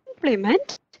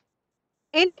implement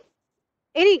any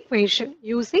equation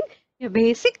using your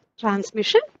basic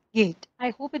transmission gate.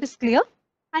 I hope it is clear.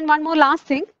 And one more last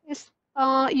thing is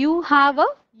you have a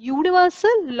universal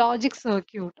logic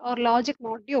circuit or logic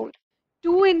module.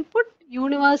 2 input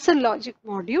universal logic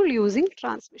module using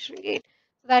transmission gate.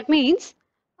 So that means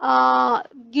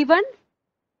given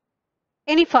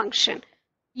any function,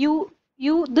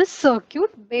 this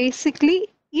circuit basically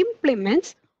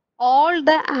implements all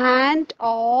the AND,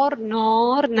 OR,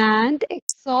 NOR, NAND,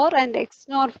 XOR and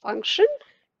XNOR function,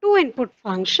 2 input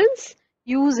functions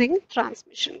using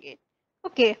transmission gate.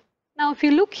 Okay, now if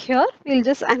you look here, we'll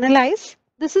just analyze.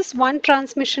 This is one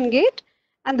transmission gate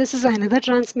and this is another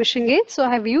transmission gate. So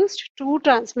I have used 2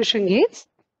 transmission gates.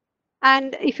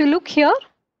 And if you look here,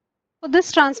 for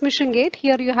this transmission gate,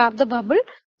 here you have the bubble.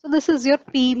 So this is your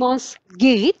PMOS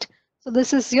gate. So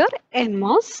this is your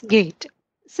NMOS gate.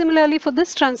 Similarly, for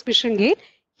this transmission gate,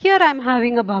 here I am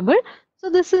having a bubble. So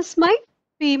this is my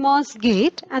PMOS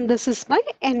gate and this is my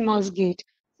NMOS gate.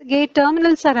 The gate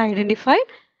terminals are identified.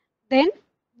 Then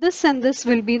this and this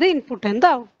will be the input and the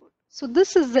output. So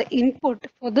this is the input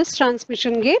for this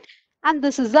transmission gate and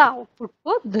this is the output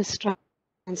for this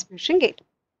transmission gate.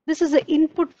 This is the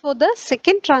input for the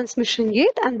second transmission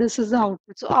gate and this is the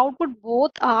output. So output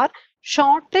both are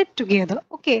shorted together.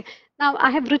 Okay. Now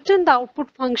I have written the output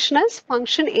function as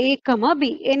function A comma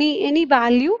B. Any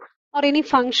value or any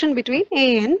function between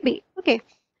A and B. Okay.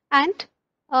 And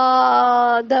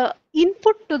the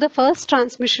input to the first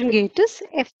transmission gate is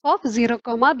f of 0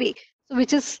 comma b, so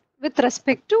which is with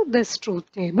respect to this truth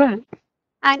table,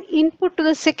 and input to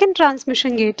the second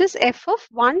transmission gate is f of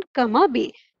 1 comma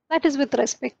b, that is with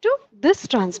respect to this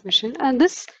transmission and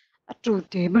this truth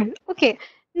table. Okay,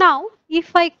 now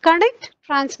if I connect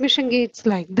transmission gates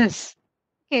like this,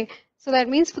 okay, so that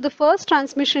means for the first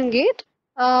transmission gate,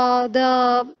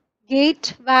 the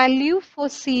gate value for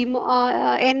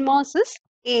NMOS is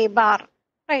A bar,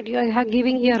 right? You are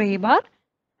giving here A bar,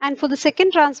 and for the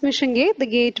second transmission gate, the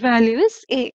gate value is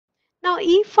A. Now,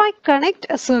 if I connect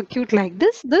a circuit like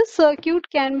this circuit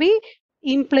can be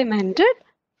implemented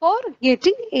for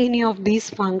getting any of these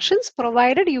functions,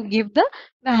 provided you give the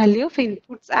value of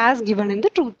inputs as given in the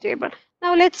truth table.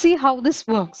 Now, let's see how this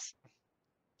works.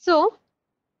 So,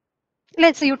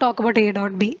 let's say you talk about A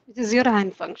dot B, which is your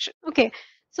AND function. Okay,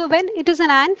 so when it is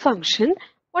an AND function,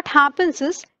 what happens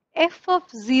is f of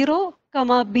 0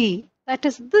 comma b, that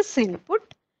is this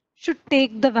input, should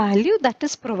take the value that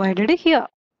is provided here.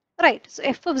 Right, so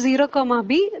f of 0 comma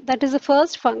b, that is the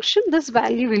first function, this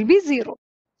value will be 0.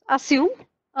 Assume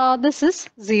this is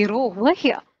 0 over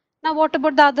here. Now what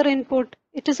about the other input?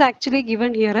 It is actually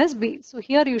given here as b. So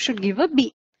here you should give a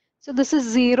b. So this is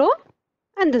 0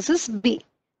 and this is b.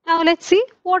 Now let's see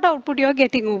what output you are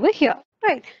getting over here,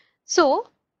 right? So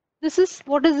this is,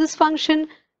 what is this function?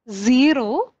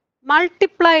 0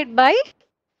 multiplied by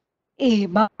A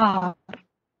bar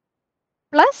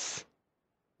plus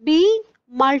B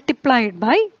multiplied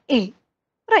by A,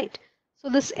 right? So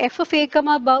this f of A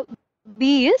comma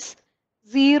B is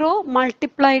 0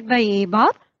 multiplied by A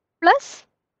bar plus,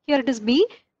 here it is B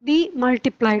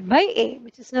multiplied by A,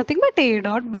 which is nothing but A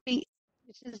dot B,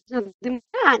 which is nothing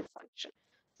but AND function.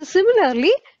 So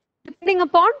similarly, depending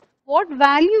upon what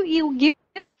value you give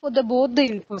for both the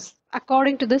inputs,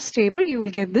 according to this table, you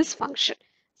will get this function.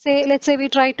 Let's say we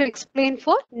try to explain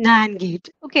for NAND gate.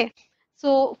 Okay,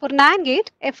 so for NAND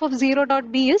gate, f of 0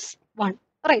 dot b is 1.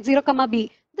 Right, 0 comma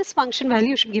b. This function value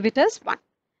you should give it as 1.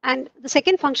 And the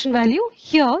second function value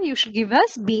here you should give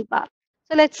as b bar.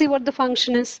 So let's see what the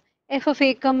function is. F of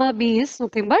a comma b is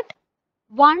nothing but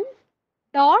 1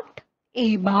 dot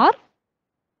a bar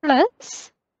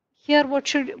plus, here what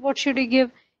should you give?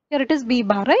 Here it is b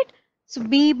bar, right? So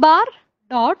b bar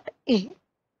dot a.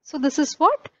 So this is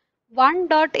what? 1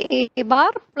 dot a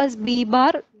bar plus b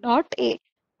bar dot a,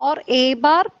 or a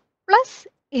bar plus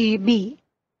ab.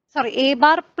 Sorry, a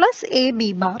bar plus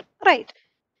ab bar, right?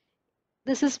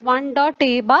 This is 1 dot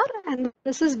a bar and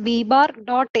this is b bar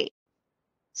dot a.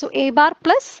 So a bar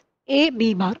plus a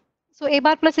b bar. So a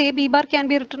bar plus a b bar can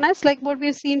be written as like what we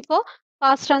have seen for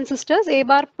fast transistors. A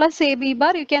bar plus a b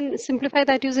bar, you can simplify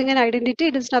that using an identity.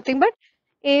 It is nothing but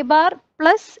a bar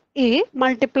plus a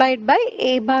multiplied by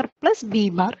a bar plus b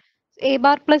bar. So a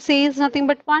bar plus a is nothing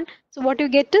but 1. So what you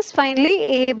get is finally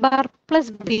a bar plus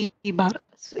b bar.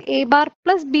 So a bar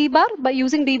plus b bar, by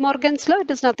using De Morgan's law, it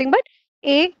is nothing but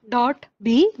a dot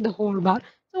b the whole bar.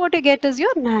 So what you get is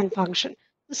your NAND function.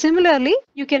 Similarly,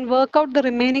 you can work out the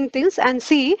remaining things and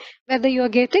see whether you are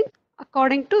getting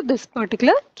according to this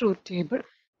particular truth table.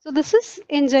 So this is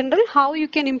in general how you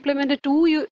can implement a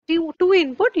two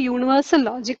input universal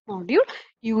logic module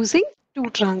using 2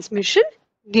 transmission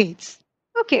gates.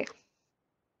 Okay.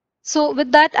 So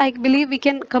with that, I believe we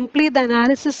can complete the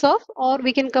analysis of, or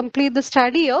we can complete the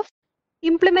study of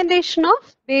implementation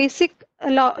of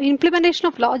implementation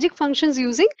of logic functions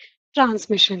using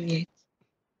transmission gates.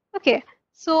 Okay,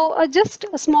 so just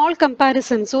a small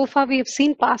comparison. So far we have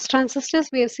seen pass transistors,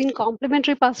 we have seen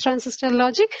complementary pass transistor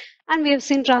logic, and we have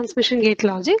seen transmission gate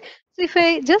logic. So if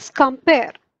I just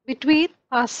compare between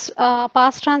pass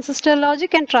transistor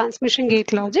logic and transmission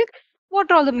gate logic, what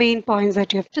are all the main points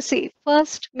that you have to see?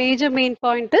 First major main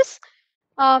point is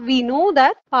we know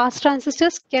that pass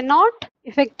transistors cannot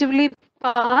effectively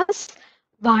pass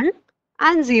 1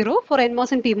 and 0 for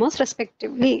NMOS and PMOS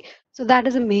respectively. So that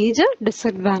is a major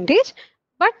disadvantage.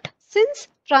 But since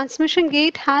transmission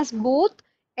gate has both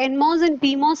NMOS and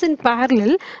PMOS in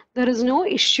parallel, there is no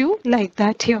issue like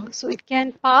that here. So it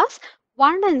can pass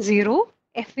 1 and 0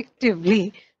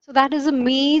 effectively. So that is a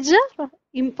major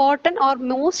important or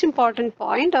most important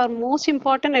point or most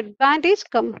important advantage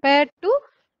compared to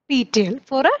PTL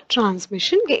for a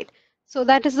transmission gate. So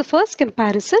that is the first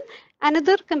comparison.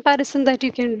 Another comparison that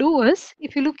you can do is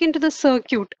if you look into the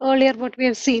circuit earlier, what we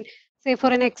have seen, say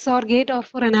for an XOR gate or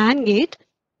for an AND gate,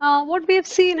 what we have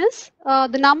seen is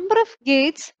the number of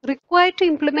gates required to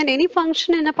implement any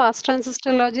function in a pass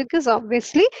transistor logic is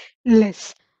obviously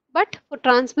less. But for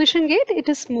transmission gate, it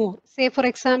is more. Say for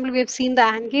example, we have seen the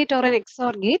AND gate or an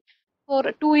XOR gate. For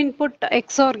 2-input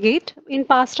XOR gate, in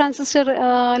pass transistor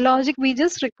logic, we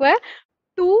just require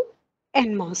 2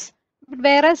 NMOS.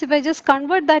 Whereas if I just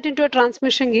convert that into a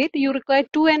transmission gate, you require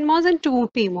 2 NMOS and 2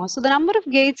 PMOS. So the number of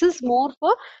gates is more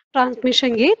for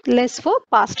transmission gate, less for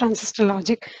pass transistor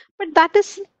logic. But that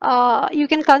is, you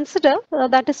can consider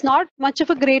that is not much of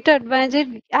a greater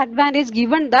advantage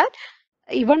given that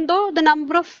even though the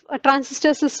number of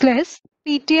transistors is less,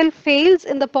 PTL fails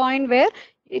in the point where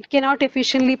it cannot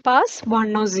efficiently pass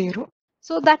 1 or 0.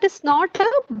 So that is not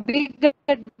a big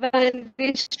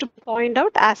advantage to point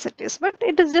out as it is, but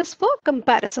it is just for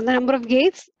comparison. The number of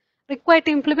gates required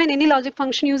to implement any logic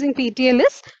function using PTL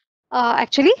is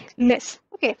actually less.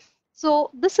 Okay,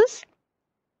 so this is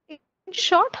in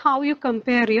short how you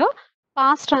compare your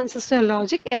pass transistor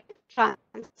logic and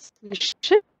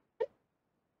transmission.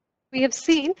 We have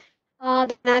seen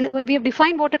we have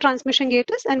defined what a transmission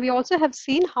gate is, and we also have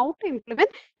seen how to implement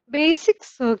basic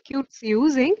circuits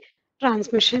using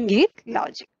transmission gate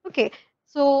logic. Okay,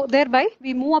 so thereby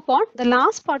we move upon the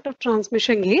last part of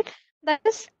transmission gate, that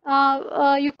is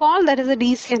you call that as a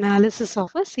DC analysis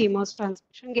of a CMOS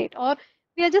transmission gate, or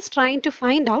we are just trying to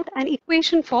find out an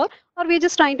equation for, or we are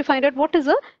just trying to find out what is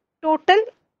the total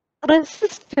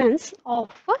resistance of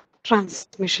a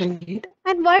transmission gate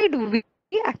and why do we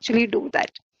actually do that.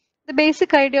 The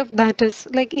basic idea of that is,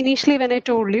 like initially when I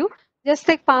told you, just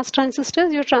like pass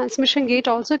transistors, your transmission gate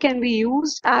also can be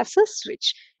used as a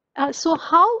switch. So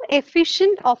how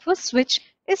efficient of a switch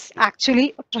is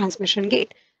actually a transmission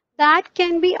gate? That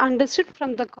can be understood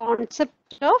from the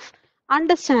concept of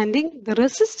understanding the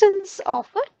resistance of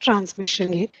a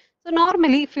transmission gate. So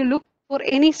normally if you look for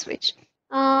any switch,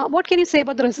 what can you say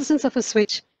about the resistance of a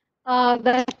switch?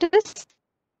 That is,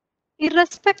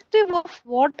 irrespective of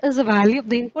what is the value of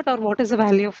the input or what is the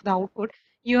value of the output,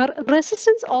 your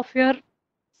resistance of your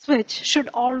switch should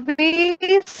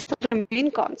always remain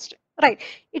constant, right?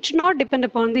 It should not depend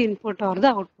upon the input or the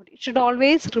output. It should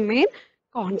always remain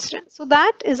constant. So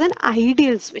that is an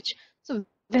ideal switch. So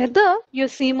whether your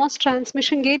CMOS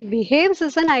transmission gate behaves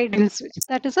as an ideal switch,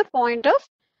 that is a point of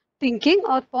thinking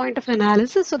or point of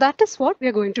analysis. So that is what we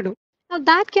are going to do. Now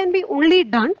that can be only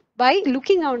done by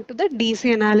looking onto the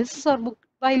DC analysis or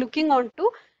by looking onto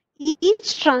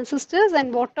each transistors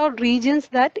and what are regions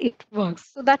that it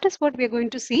works. So that is what we are going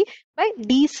to see by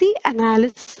DC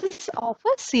analysis of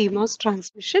a CMOS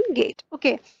transmission gate.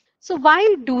 Okay. So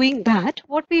while doing that,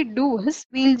 what we do is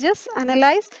we'll just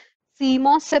analyze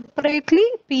CMOS separately,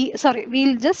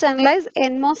 we'll just analyze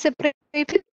NMOS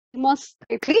separately, PMOS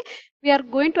separately. We are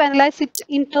going to analyze it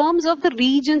in terms of the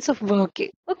regions of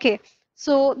working. Okay.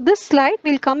 So this slide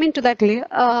will come into that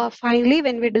finally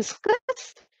when we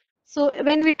discuss. So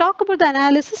when we talk about the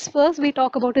analysis, first we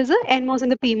talk about is the NMOS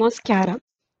and the PMOS cara.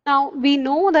 Now we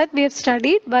know that we have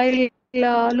studied while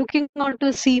looking onto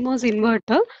CMOS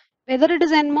inverter, whether it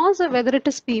is NMOS or whether it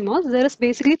is PMOS, there is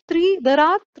basically there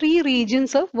are three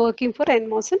regions of working for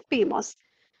NMOS and PMOS.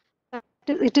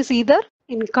 It is either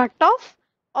in cutoff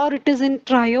or it is in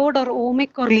triode or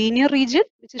ohmic or linear region,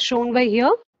 which is shown by here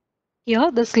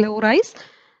the slow rise.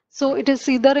 So it is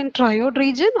either in triode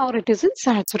region or it is in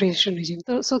saturation region.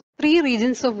 So three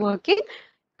regions of working: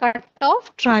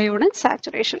 cutoff, triode, and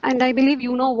saturation. And I believe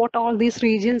you know what all these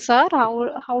regions are.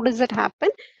 How does that happen?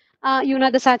 You know,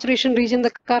 the saturation region,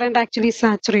 the current actually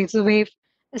saturates. The wave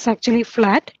is actually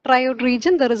flat. Triode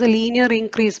region, there is a linear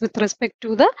increase with respect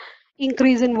to the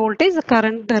increase in voltage, the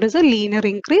current, there is a linear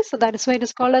increase. So that is why it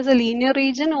is called as a linear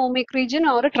region, ohmic region,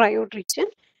 or a triode region.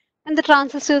 And the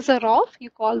transistors are off,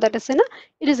 you call that as it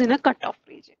is in a cutoff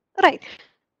region, right?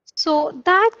 So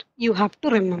that you have to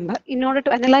remember. In order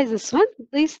to analyze this one,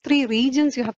 these three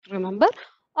regions you have to remember,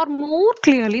 or more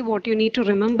clearly what you need to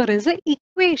remember is the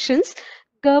equations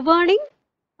governing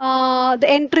the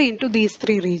entry into these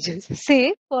three regions.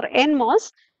 Say for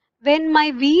NMOS, when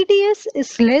my VDS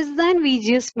is less than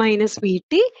VGS minus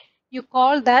VT, you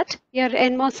call that your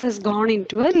NMOS has gone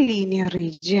into a linear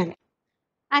region.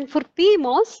 And for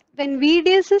PMOS, when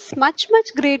VDS is much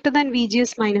greater than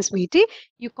VGS minus VT,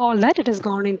 you call that it has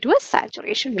gone into a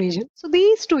saturation region. So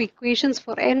these two equations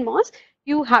for NMOS,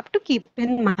 you have to keep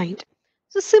in mind.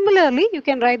 So similarly, you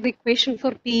can write the equation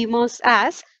for PMOS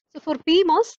as, so for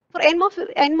PMOS, for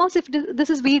NMOS if this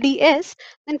is VDS,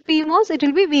 then PMOS it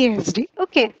will be VSD.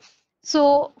 Okay.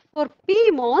 So for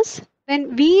PMOS,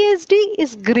 when VSD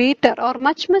is greater or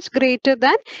much greater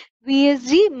than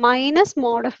VSG minus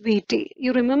mod of VT.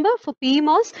 You remember for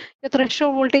PMOS, your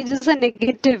threshold voltage is a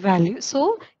negative value.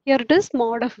 So here it is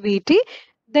mod of VT.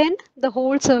 Then the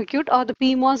whole circuit or the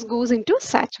PMOS goes into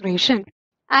saturation.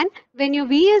 And when your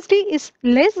VSD is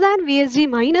less than VSG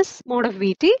minus mod of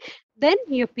VT, then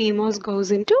your PMOS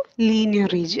goes into linear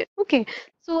region. Okay.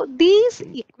 So these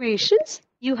equations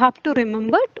you have to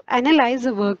remember to analyze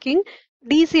the working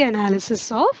DC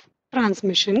analysis of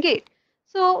transmission gate.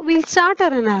 So we'll start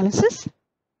our analysis.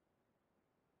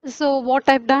 So what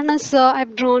I've done is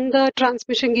I've drawn the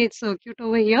transmission gate circuit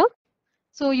over here.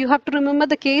 So you have to remember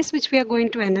the case which we are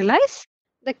going to analyze.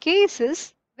 The case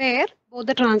is where both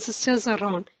the transistors are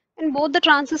on and both the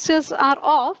transistors are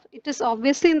off. It is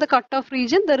obviously in the cutoff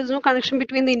region. There is no connection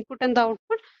between the input and the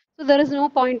output. So there is no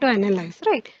point to analyze,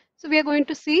 right? So we are going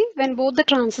to see when both the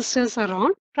transistors are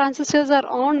on. Transistors are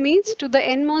on means to the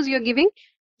NMOS you are giving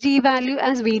G value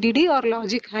as VDD or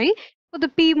logic high. For the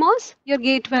PMOS, your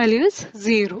gate value is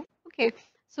 0. Okay.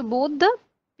 So both the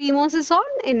PMOS is on,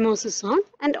 NMOS is on,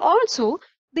 and also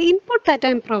the input that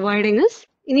I'm providing is,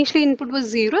 initially input was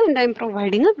 0 and I'm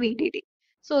providing a VDD.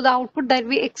 So the output that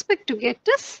we expect to get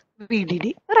is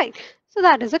VDD, right? So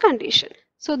that is a condition.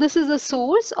 So this is the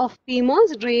source of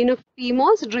PMOS, drain of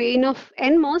PMOS, drain of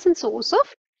NMOS, and source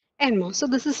of NMOS. So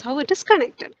this is how it is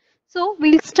connected. So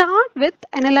we'll start with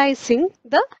analyzing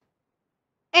the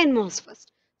NMOS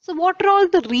first. So what are all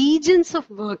the regions of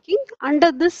working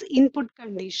under this input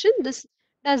condition? This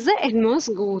does the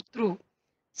NMOS go through.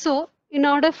 So in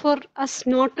order for us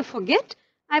not to forget,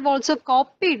 I've also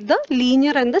copied the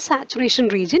linear and the saturation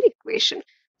region equation.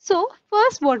 So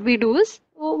first what we do is,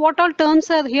 what all terms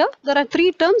are here? There are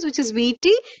three terms, which is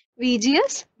VT,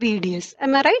 VGS, VDS.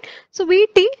 Am I right? So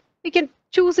VT, we can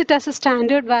choose it as a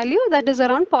standard value, that is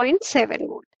around 0.7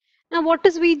 volt. Now what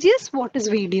is VGS? What is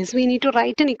VDS? We need to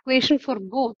write an equation for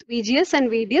both VGS and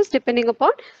VDS depending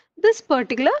upon this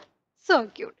particular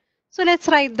circuit. So let's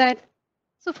write that.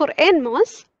 So for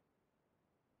NMOS,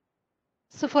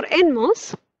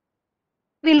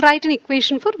 we'll write an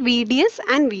equation for VDS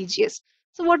and VGS.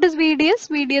 So what is VDS?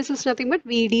 VDS is nothing but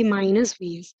VD minus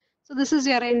VS. So this is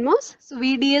your NMOS. So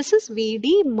VDS is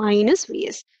VD minus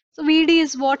VS. So VD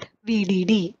is what?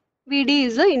 VDD. VD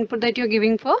is the input that you're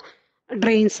giving for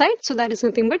drain side. So that is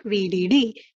nothing but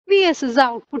VDD. VS is the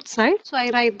output side. So I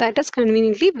write that as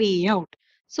conveniently V out.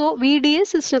 So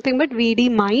VDS is nothing but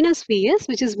VD minus VS,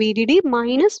 which is VDD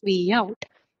minus V out.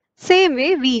 Same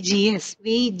way VGS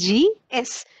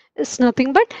is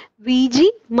nothing but VG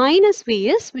minus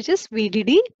VS, which is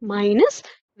VDD minus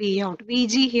V out.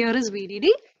 VG here is VDD,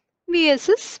 VS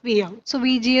is V out. So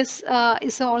VGS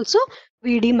is also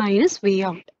VD minus V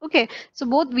out. Okay, so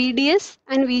both VDS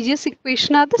and VGS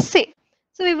equation are the same.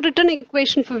 So we've written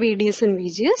equation for VDS and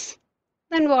VGS.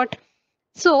 Then what?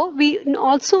 So we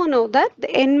also know that the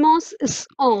NMOS is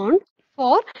on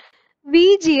for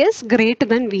VGS greater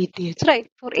than VTH, right?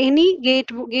 For any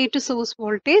gate to source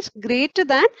voltage greater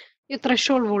than your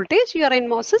threshold voltage, your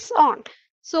NMOS is on.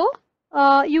 So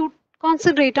you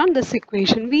concentrate on this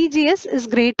equation. VGS is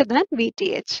greater than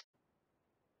VTH.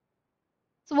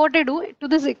 So what I do to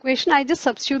this equation, I just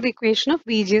substitute the equation of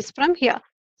VGS from here.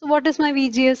 So what is my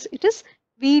VGS? It is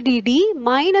VDD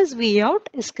minus V out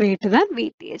is greater than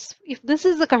VTH. If this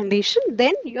is the condition,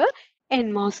 then your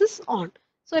NMOS is on.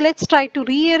 So let's try to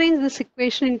rearrange this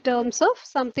equation in terms of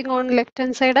something on left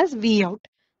hand side as V out.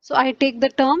 So I take the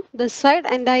term this side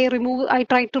and I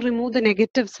try to remove the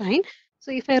negative sign.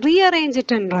 So if I rearrange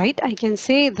it and write, I can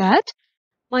say that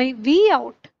my V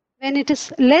out, when it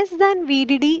is less than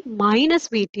VDD minus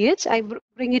VTH, I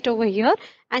bring it over here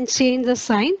and change the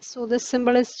sign. So this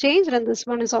symbol is changed and this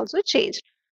one is also changed.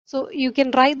 So you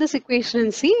can write this equation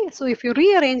and see. So if you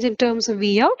rearrange in terms of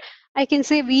V out, I can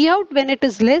say V out when it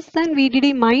is less than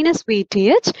VDD minus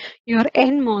VTH, your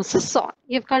NMOS is on.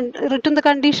 You've written the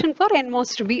condition for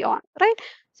NMOS to be on, right?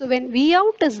 So when V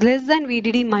out is less than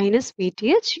VDD minus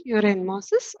VTH, your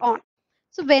NMOS is on.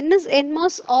 So when is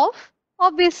NMOS off?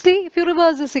 Obviously, if you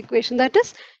reverse this equation, that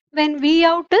is when V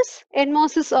out is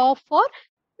NMOS is off for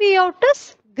V out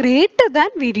is greater than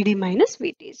VDD minus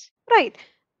VTH, right?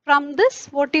 From this,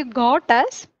 what you got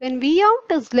as when V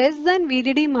out is less than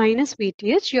VDD minus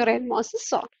VTH, your NMOS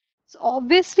is on. So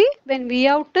obviously, when V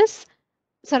out is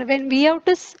less than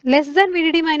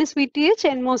VDD minus VTH,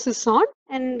 NMOS is on,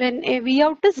 and when a V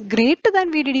out is greater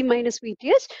than VDD minus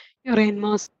VTH, your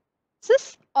NMOS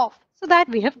is off. So that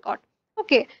we have got.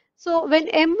 Okay. So when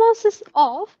NMOS is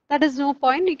off, that is no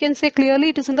point. You can say clearly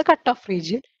it is in the cutoff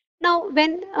region. Now,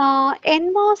 when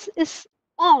NMOS is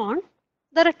on,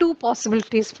 there are two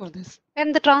possibilities for this.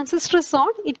 When the transistor is on,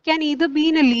 it can either be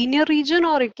in a linear region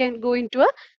or it can go into a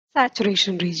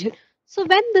saturation region. So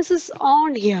when this is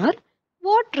on here,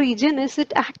 what region is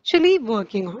it actually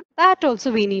working on? That also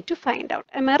we need to find out.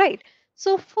 Am I right?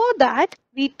 So for that,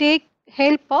 we take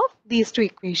help of these two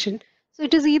equations. So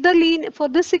it is either linear, for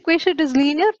this equation it is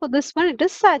linear, for this one it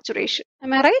is saturation.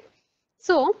 Am I right?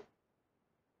 So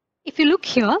if you look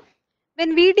here,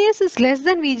 when VDS is less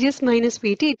than VGS minus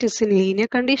VT, it is in linear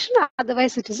condition,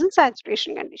 otherwise it is in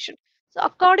saturation condition. So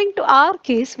according to our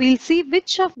case, we'll see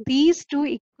which of these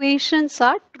two equations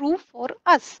are true for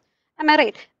us. Am I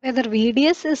right? Whether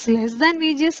VDS is less than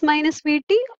VGS minus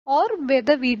VT or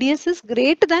whether VDS is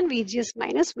greater than VGS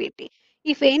minus VT.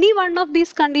 If any one of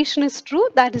these conditions is true,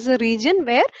 that is a region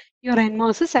where your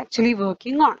NMOS is actually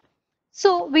working on.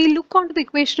 So we look onto the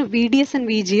equation of VDS and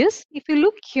VGS. If you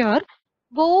look here,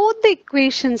 both the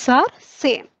equations are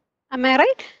same. Am I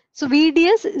right? So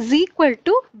VDS is equal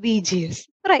to VGS,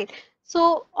 right?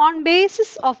 So on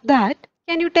basis of that,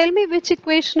 can you tell me which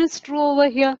equation is true over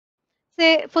here?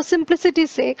 Say for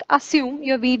simplicity's sake, assume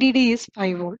your VDD is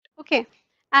 5 volt, okay?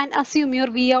 And assume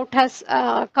your V out has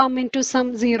come into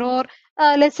some 0, or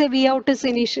let's say V out is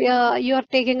initial, you are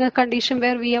taking a condition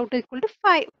where V out is equal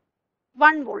to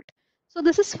 1 volt. So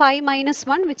this is 5 minus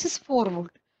 1, which is 4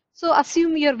 volt. So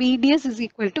assume your VDS is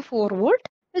equal to 4 volt,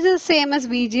 which is the same as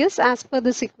VGS as per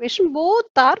this equation. Both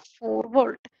are 4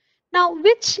 volt. Now,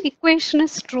 which equation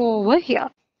is true over here?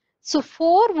 So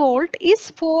 4 volt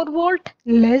is 4 volt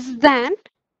less than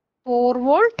 4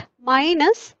 volt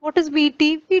minus, what is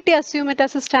VT? VT, assume it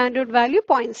as a standard value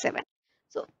 0.7.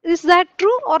 So is that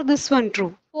true or this one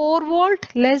true? 4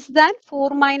 volt less than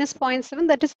 4 minus 0.7,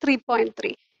 that is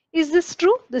 3.3. Is this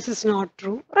true? This is not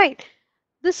true, right?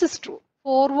 This is true.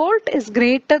 4 volt is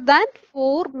greater than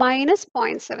 4 minus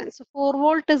 0.7. So 4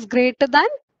 volt is greater than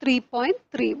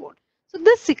 3.3 volt. So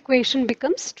this equation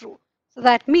becomes true. So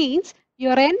that means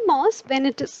your NMOS, when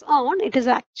it is on, it is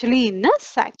actually in a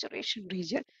saturation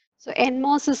region. So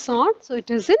NMOS is on, so it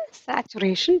is in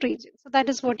saturation region. So that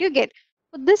is what you get.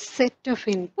 For this set of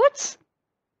inputs,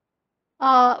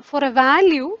 for a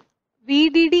value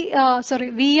V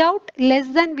out less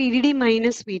than VDD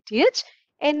minus VTH,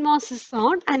 NMOS is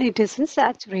on and it is in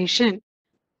saturation.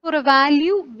 For a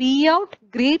value V out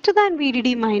greater than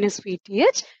VDD minus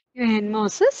VTH, your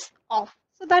NMOS is off.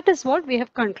 So that is what we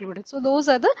have concluded. So those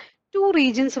are the two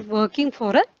regions of working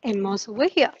for a NMOS over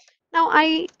here. Now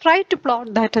I tried to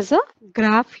plot that as a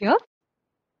graph here.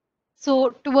 So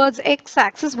towards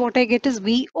x-axis, what I get is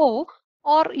VO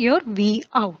or your V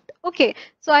out. Okay,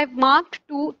 so I've marked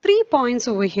 3 points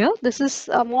over here. This is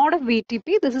a mod of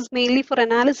VTP. This is mainly for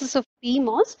analysis of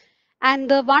PMOS. And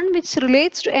the one which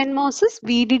relates to NMOS is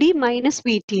VDD minus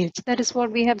VTH. That is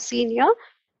what we have seen here.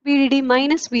 VDD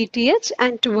minus VTH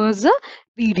and towards the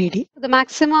VDD. The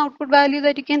maximum output value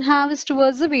that you can have is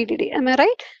towards the VDD. Am I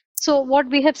right? So what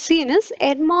we have seen is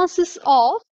NMOS is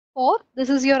off for,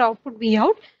 this is your output V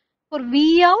out, for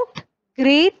V out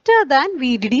greater than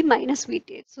VDD minus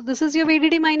VTH. So this is your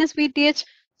VDD minus VTH.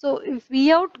 So if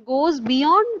V out goes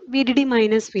beyond VDD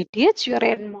minus VTH, your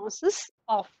NMOS is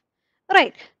off.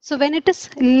 Right. So when it is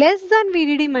less than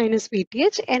VDD minus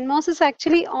VTH, NMOS is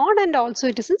actually on and also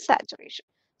it is in saturation.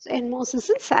 So NMOS is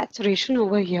in saturation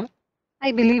over here.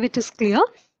 I believe it is clear.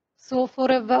 So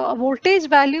for a voltage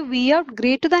value V out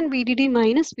greater than VDD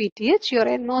minus VTH, your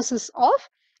NMOS is off.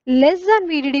 Less than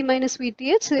VDD minus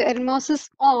VTH, NMOS is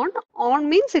on. On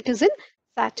means it is in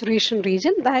saturation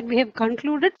region. That we have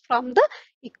concluded from the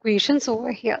equations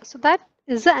over here. So that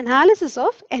is the analysis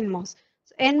of NMOS.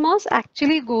 So NMOS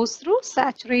actually goes through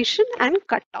saturation and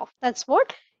cutoff. That's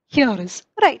what here is.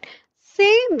 Right.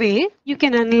 Same way you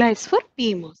can analyze for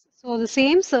PMOS. So the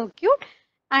same circuit,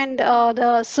 and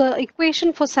the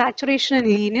equation for saturation and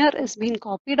linear is being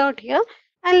copied out here.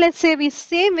 And let's say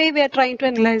same way we are trying to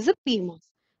analyze the PMOS.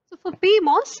 So for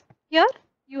PMOS, here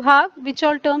you have which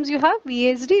all terms you have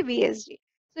VSD, VSG.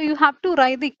 So you have to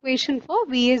write the equation for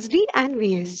VSD and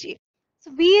VSG.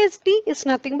 So VSD is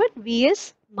nothing but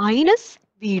VS minus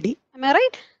VD. Am I right?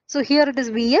 So here it is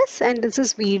VS and this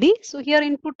is VD. So here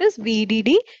input is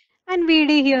VDD and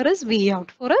VD here is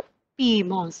Vout for a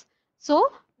PMOS.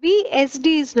 So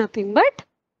VSD is nothing but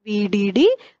VDD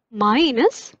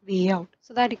minus Vout.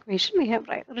 So that equation we have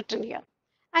written here.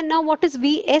 And now what is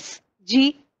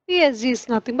VSG? VSG is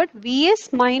nothing but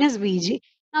Vs minus Vg.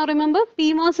 Now remember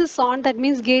PMOS is on, that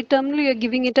means gate terminal you are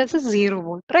giving it as a 0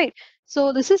 volt, right?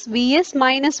 So this is Vs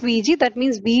minus Vg, that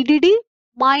means VDD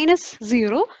minus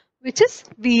 0, which is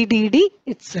VDD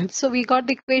itself. So we got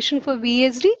the equation for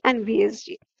VSD and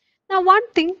VSG. Now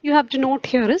one thing you have to note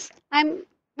here is I'm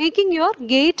making your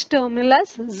gate terminal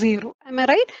as 0. Am I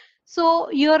right?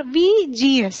 So your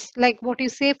VGS, like what you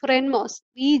say for NMOS,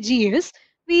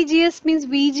 VGS means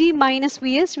VG minus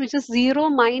VS, which is 0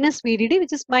 minus VDD,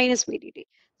 which is minus VDD.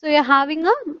 So you're having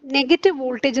a negative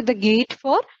voltage at the gate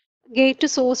for gate to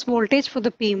source voltage for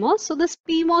the PMOS. So this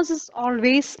PMOS is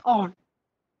always on.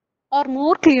 Or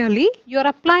more clearly, you're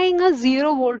applying a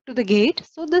 0 volt to the gate.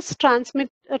 So this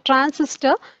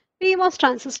transistor, PMOS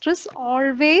transistor is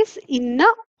always in a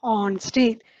on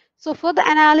state. So for the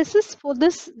analysis for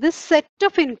this set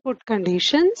of input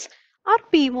conditions, our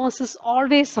PMOS is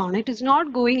always on. It is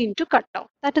not going into cutoff.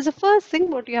 That is the first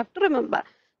thing what you have to remember.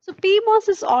 So PMOS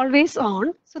is always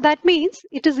on. So that means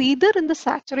it is either in the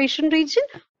saturation region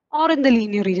or in the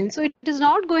linear region. So it is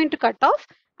not going to cut off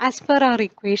as per our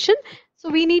equation. So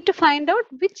we need to find out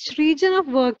which region of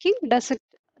working does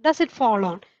it fall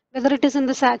on, whether it is in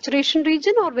the saturation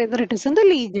region or whether it is in the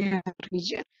linear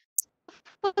region.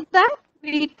 For that,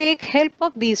 we take help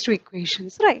of these two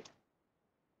equations, right?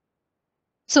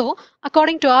 So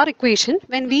according to our equation,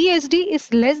 when VSD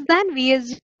is less than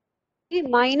VSG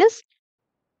minus,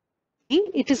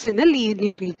 it is in a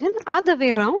linear region. Other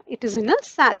way around, it is in a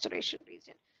saturation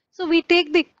region. So we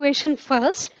take the equation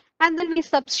first and then we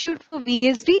substitute for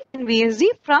VSD and VSD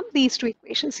from these two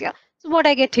equations here. So what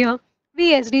I get here,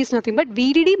 VSD is nothing but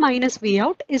VDD minus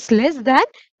Vout is less than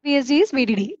VSD is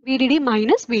VDD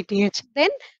minus VTH. Then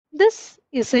this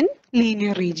is in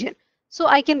linear region. So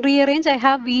I can rearrange, I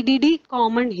have VDD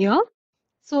common here.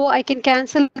 So I can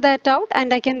cancel that out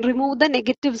and I can remove the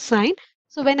negative sign.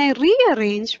 So when I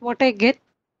rearrange, what I get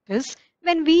is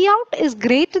when Vout is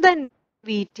greater than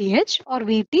VTH or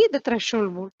VT, the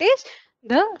threshold voltage,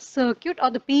 the circuit or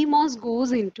the PMOS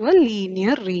goes into a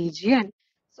linear region.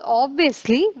 So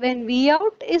obviously when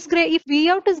Vout is if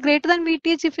Vout is greater than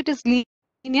VTH, if it is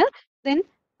linear, then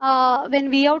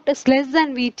when Vout is less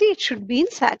than VT, it should be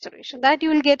in saturation. That you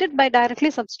will get it by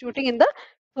directly substituting in the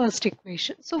first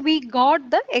equation. So we got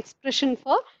the expression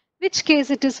for which case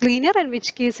it is linear and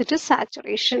which case it is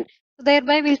saturation. So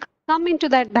thereby we'll come into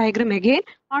that diagram again.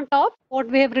 On top, what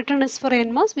we have written is for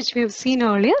NMOS, which we have seen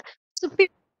earlier. So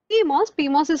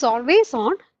PMOS is always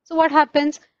on. So what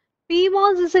happens?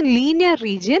 PMOS is a linear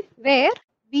region where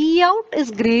Vout is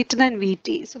greater than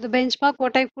VT. So the benchmark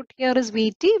what I put here is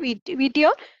VT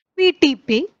or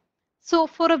VTP. So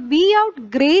for a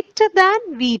Vout greater than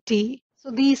VT,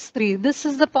 so these three, this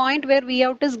is the point where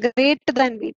Vout is greater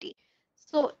than VT.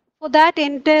 So for that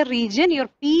entire region, your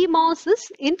PMOS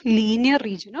is in linear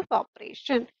region of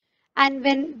operation. And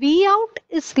when Vout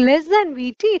is less than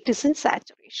VT, it is in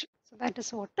saturation. So that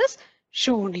is what is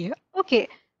shown here. Okay.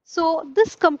 So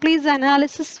this completes the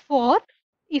analysis for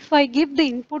if I give the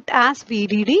input as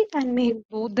VDD and make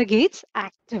both the gates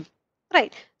active.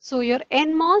 Right. So your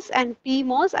NMOS and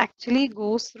PMOS actually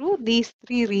goes through these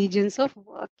three regions of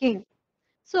working.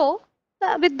 So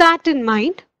with that in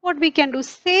mind, what we can do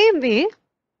same way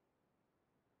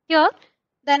here,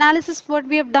 the analysis what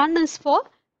we have done is for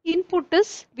input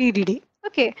is VDD.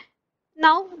 Okay.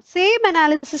 Now same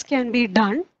analysis can be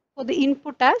done for the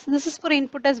input as, this is for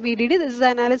input as VDD. This is the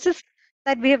analysis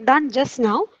that we have done just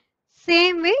now.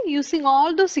 Same way using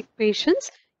all those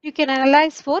equations, you can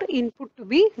analyze for input to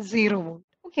be 0 volt.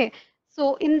 Okay.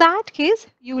 So in that case,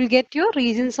 you will get your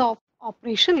regions of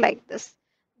operation like this.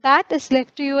 That is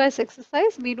left to you as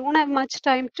exercise. We don't have much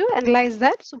time to analyze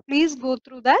that. So please go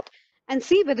through that and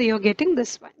see whether you're getting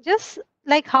this one. Just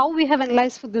like how we have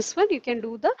analyzed for this one, you can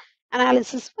do the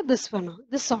analysis for this one,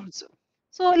 this also.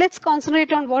 So let's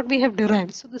concentrate on what we have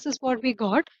derived. So this is what we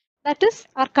got. That is,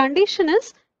 our condition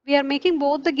is we are making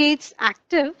both the gates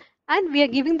active and we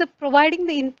are providing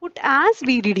the input as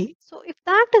VDD. So if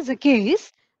that is the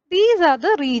case, these are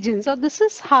the regions, or this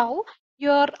is how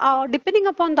your depending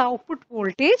upon the output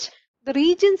voltage, the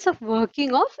regions of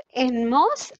working of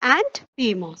NMOS and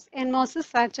PMOS. NMOS is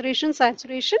saturation,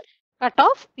 saturation,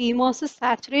 cutoff, PMOS is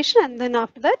saturation, and then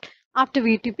after that, after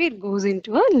VTP, it goes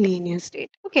into a linear state.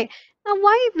 Okay, now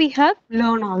why we have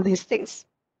learned all these things?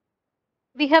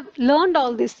 We have learned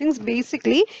all these things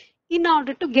basically in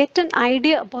order to get an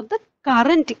idea about the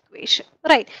current equation,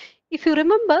 right? If you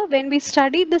remember, when we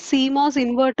studied the CMOS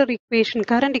inverter equation,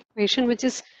 current equation, which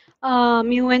is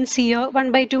mu n C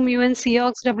 1 by 2 mu n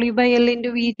Cox W by L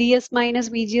into VDS minus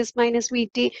VGS minus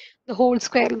VT, the whole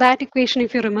square, that equation,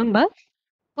 if you remember,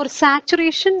 for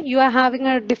saturation, you are having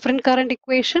a different current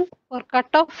equation. For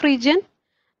cutoff region,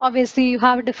 obviously you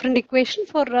have a different equation.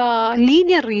 For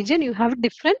linear region, you have a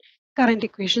different current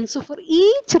equation. So for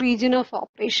each region of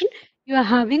operation, you are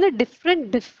having a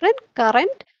different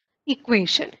current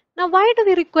equation. Now, why do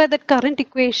we require that current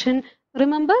equation?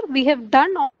 Remember, we have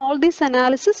done all this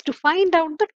analysis to find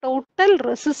out the total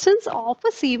resistance of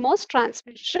a CMOS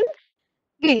transmission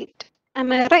gate.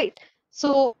 Am I right?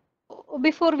 So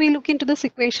before we look into this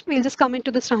equation, we'll just come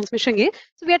into this transmission gate.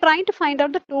 So we are trying to find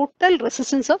out the total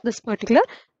resistance of this particular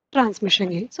transmission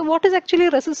gate. So what is actually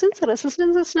resistance?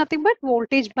 Resistance is nothing but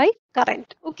voltage by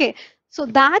current. Okay. So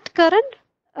that current,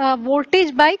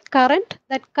 voltage by current,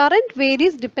 that current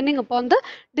varies depending upon the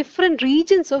different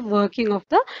regions of working of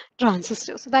the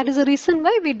transistor. So that is the reason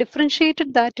why we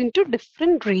differentiated that into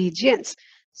different regions.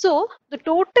 So the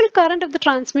total current of the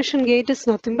transmission gate is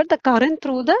nothing but the current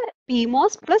through the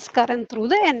PMOS plus current through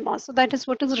the NMOS. So that is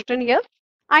what is written here.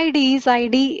 ID is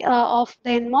ID of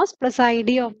the NMOS plus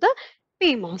ID of the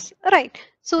PMOS. Right.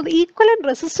 So the equivalent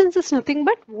resistance is nothing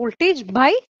but voltage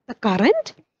by the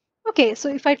current. Okay. So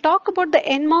if I talk about the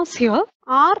NMOS here,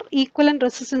 our equivalent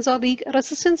resistance or the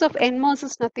resistance of NMOS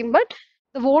is nothing but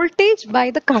the voltage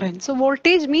by the current. So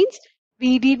voltage means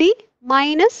VDD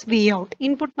minus V out,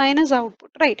 input minus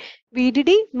output, right?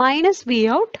 VDD minus V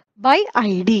out by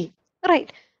ID,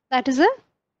 right? That is a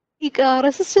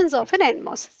resistance of an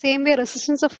NMOS. Same way,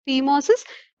 resistance of PMOS is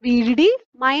VDD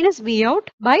minus V out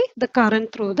by the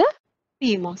current through the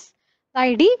PMOS,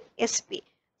 ID SP.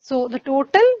 So the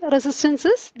total resistance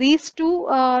is these two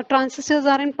transistors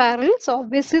are in parallel. So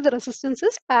obviously the resistance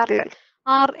is parallel,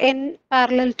 Rn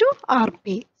parallel to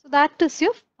Rp. So that is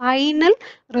your final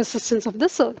resistance of the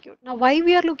circuit. Now why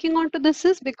we are looking onto this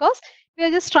is because we are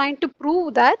just trying to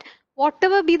prove that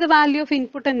whatever be the value of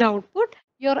input and output,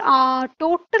 your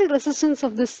total resistance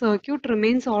of this circuit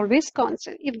remains always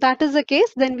constant. If that is the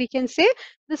case, then we can say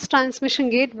this transmission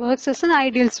gate works as an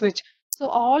ideal switch. So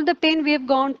all the pain we have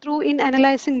gone through in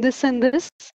analyzing this and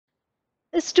this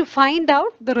is to find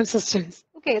out the resistance.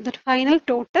 Okay, the final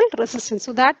total resistance.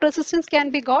 So that resistance can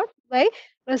be got by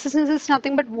resistance is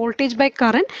nothing but voltage by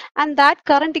current, and that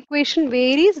current equation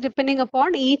varies depending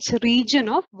upon each region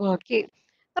of working.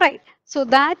 Right. So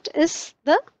that is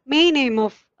the main aim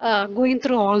of going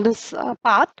through all this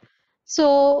part.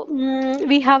 So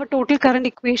we have a total current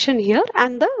equation here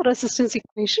and the resistance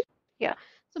equation here.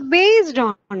 So based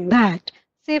on that,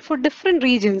 say for different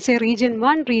regions, say region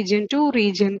 1, region 2,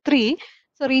 region 3.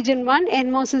 So region 1,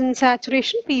 NMOS is in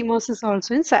saturation, PMOS is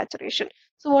also in saturation.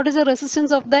 So what is the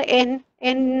resistance of the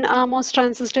NMOS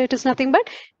transistor? It is nothing but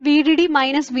VDD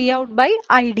minus V out by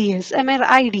IDS,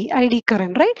 ID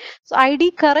current, right? So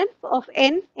ID current of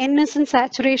N is in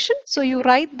saturation. So you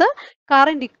write the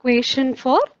current equation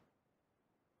for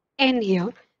N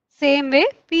here. Same way,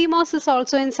 PMOS is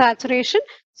also in saturation.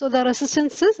 So the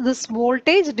resistance is this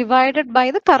voltage divided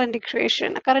by the current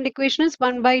equation. The current equation is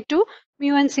 1 by 2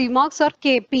 mu n CMOS or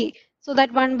Kp. So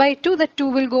that 1 by 2, that 2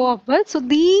 will go upwards. So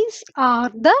these are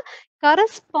the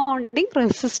corresponding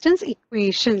resistance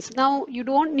equations. Now you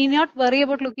need not worry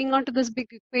about looking onto this big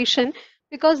equation,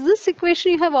 because this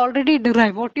equation you have already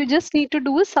derived. What you just need to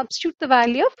do is substitute the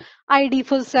value of ID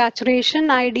for saturation,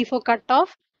 ID for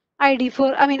cutoff, ID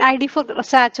for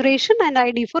saturation, and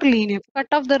ID for linear.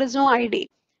 Cutoff, there is no ID,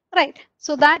 right?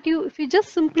 So that if you just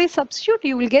simply substitute,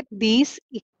 you will get these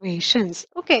equations.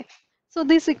 Okay, so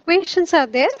these equations are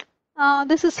there.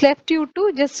 This is left you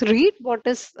to just read what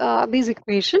is these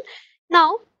equation.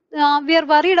 Now we are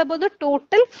worried about the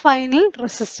total final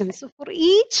resistance. So for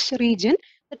each region,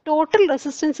 the total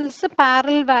resistance is a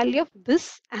parallel value of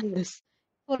this and this.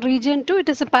 For region 2, it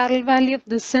is a parallel value of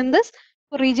this and this.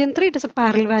 For region 3, it is a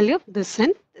parallel value of this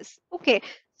and this. Okay.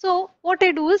 So what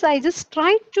I do is I just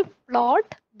try to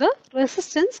plot the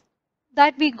resistance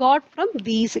that we got from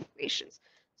these equations.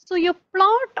 So your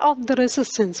plot of the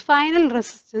resistance, final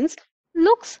resistance,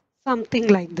 looks something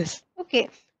like this. Okay.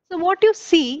 So what you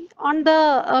see on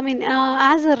the,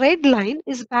 as a red line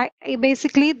is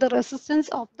basically the resistance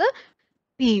of the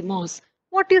PMOS.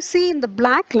 What you see in the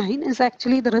black line is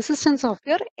actually the resistance of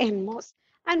your NMOS.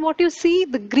 And what you see,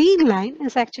 the green line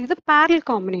is actually the parallel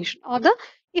combination or the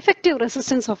effective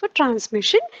resistance of a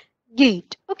transmission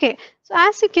gate. Okay, so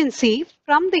as you can see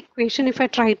from the equation, if I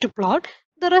try to plot,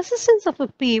 the resistance of a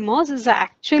PMOS is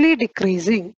actually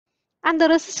decreasing and the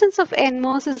resistance of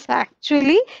NMOS is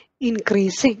actually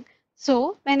increasing.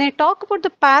 So when I talk about the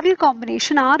parallel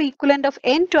combination R equivalent of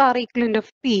N to R equivalent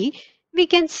of P, we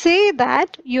can say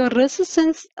that your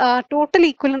resistance, total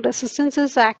equivalent resistance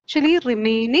is actually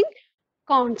remaining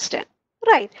constant,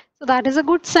 right? So that is a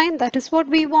good sign. That is what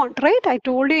we want, right? I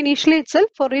told you initially itself,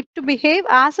 for it to behave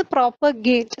as a proper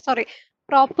gate, sorry,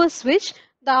 proper switch,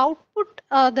 the output,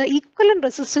 the equivalent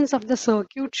resistance of the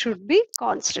circuit should be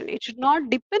constant. It should not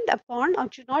depend upon or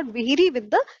should not vary with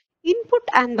the input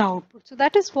and the output. So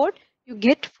that is what you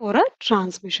get for a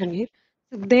transmission gate.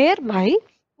 So thereby,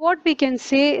 what we can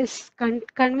say is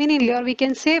conveniently, or we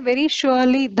can say very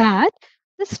surely that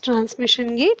this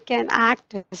transmission gate can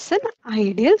act as an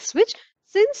ideal switch,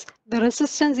 since the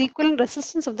resistance, equivalent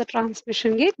resistance of the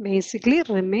transmission gate basically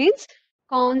remains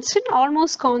constant,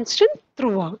 almost constant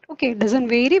throughout. Okay, it doesn't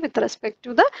vary with respect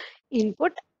to the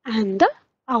input and the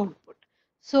output.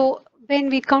 So when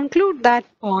we conclude that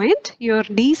point, your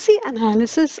DC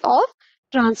analysis of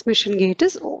transmission gate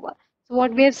is over. So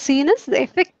what we have seen is the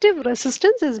effective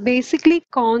resistance is basically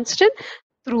constant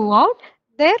throughout.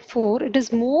 Therefore, it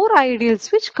is more ideal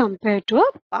switch compared to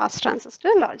a pass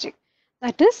transistor logic.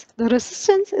 That is, the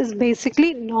resistance is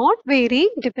basically not varying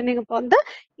depending upon the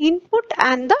input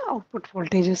and the output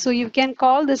voltages. So you can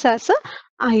call this as a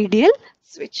ideal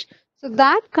switch. So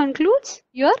that concludes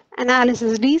your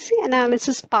analysis, DC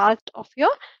analysis part of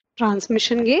your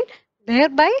transmission gate.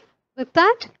 Thereby, with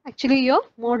that, actually your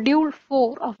module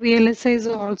 4 of VLSI is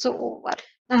also over.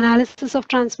 The analysis of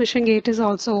transmission gate is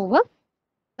also over.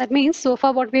 That means so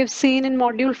far what we have seen in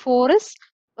module 4 is,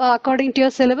 according to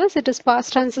your syllabus, it is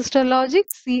pass transistor logic,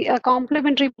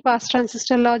 complementary pass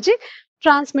transistor logic,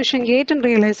 transmission gate, and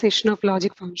realization of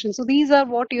logic function. So these are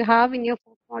what you have in your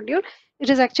fourth module. It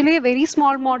is actually a very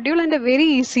small module and a very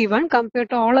easy one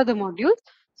compared to all other modules.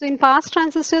 So in pass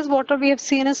transistors, what we have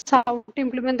seen is how to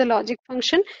implement the logic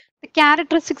function, the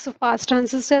characteristics of pass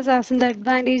transistors as in the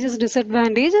advantages,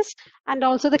 disadvantages, and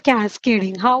also the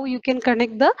cascading, how you can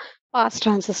connect the pass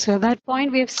transistor. That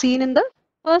point we have seen in the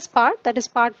first part, that is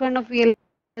part 1 of VLSI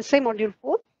module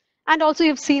 4. And also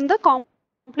you've seen the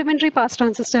complementary pass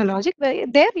transistor logic, where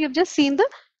there you've just seen the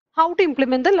how to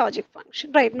implement the logic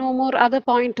function, right? No more other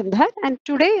point in that. And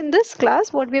today in this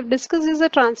class, what we have discussed is the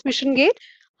transmission gate,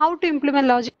 how to implement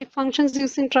logic functions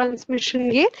using transmission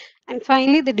gate, and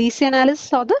finally the DC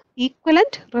analysis or the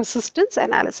equivalent resistance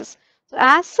analysis. So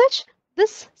as such,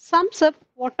 this sums up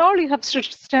what all you have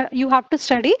to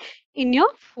study in your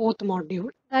fourth module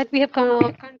that we have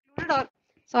concluded, or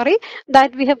sorry,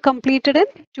 that we have completed in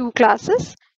 2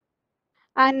 classes.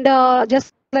 And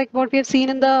just like what we have seen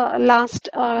in the last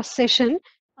session,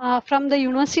 from the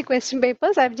university question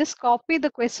papers, I've just copied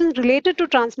the questions related to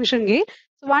transmission gate.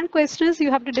 So one question is, you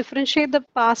have to differentiate the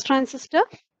pass transistor,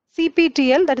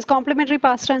 CPTL, that is complementary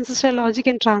pass transistor logic,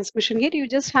 and transmission gate. You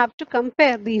just have to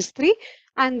compare these 3,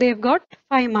 and they've got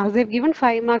 5 marks. They've given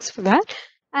 5 marks for that.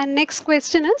 And next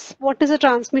question is, what is a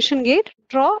transmission gate?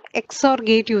 Draw XOR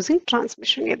gate using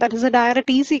transmission gate. That is a direct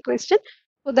easy question.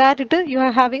 For that, you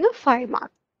are having a 5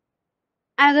 mark.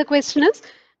 Another question is,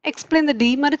 explain the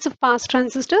demerits of pass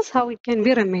transistors, how it can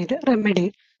be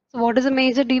remedied. So what is a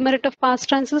major demerit of pass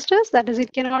transistors? That is,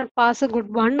 it cannot pass a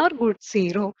good 1 or good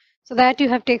 0. So that you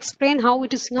have to explain how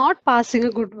it is not passing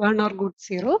a good 1 or good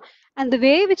 0. And the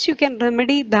way which you can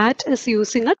remedy that is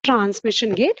using a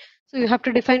transmission gate. So you have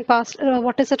to define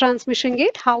what is a transmission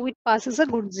gate, how it passes a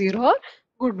good 0 or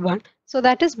good 1. So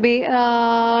that is,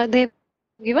 they've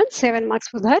given 7 marks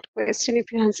for that question.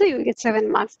 If you answer, you will get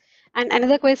 7 marks. And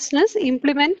another question is,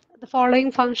 implement the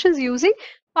following functions using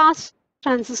pass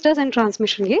transistors and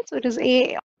transmission gates. So it is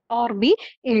A or B,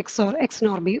 X or X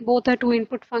nor B. Both are 2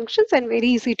 input functions and very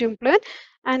easy to implement.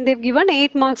 And they've given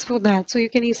 8 marks for that. So you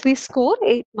can easily score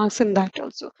 8 marks in that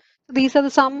also. So these are the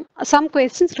some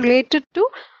questions related to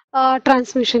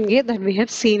transmission gate that we have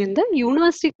seen in the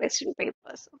university question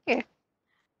papers. Okay.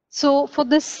 So for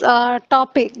this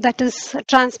topic, that is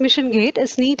transmission gate,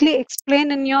 is neatly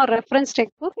explained in your reference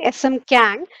textbook,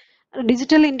 𝐓𝐫𝐚𝐾,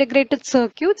 Digital Integrated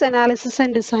Circuits Analysis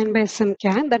and Design by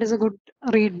𝐓𝐫𝐾. That is a good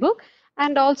read book.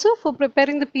 And also for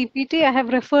preparing the PPT, I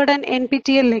have referred an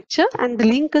NPTEL lecture, and the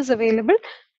link is available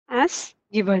as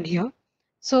given here.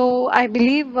 So I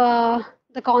believe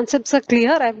the concepts are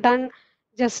clear. I've done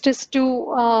justice to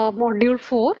module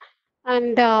 4,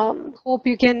 and hope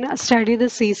you can study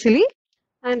this easily.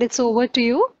 and it's over to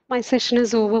you. My session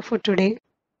is over for today.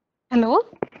 Hello?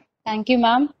 Thank you,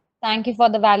 ma'am. Thank you for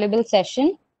the valuable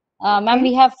session. Ma'am, Okay.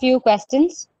 we have few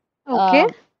questions. Okay.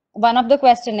 One of the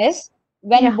question is,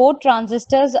 when Yeah. both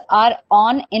transistors are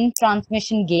on in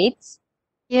transmission gates,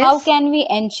 how Yes. can we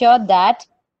ensure that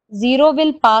 0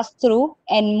 will pass through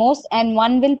NMOS and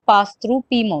 1 will pass through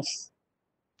PMOS?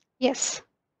 Yes.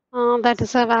 That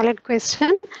is a valid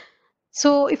question.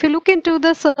 So if you look into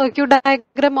the circuit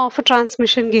diagram of a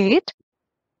transmission gate,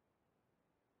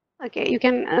 okay, you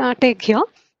can take here.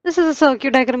 This is a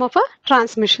circuit diagram of a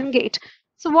transmission gate.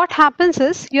 So what happens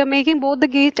is you're making both the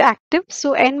gate active.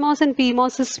 So NMOS and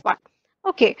PMOS is 1.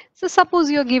 Okay, so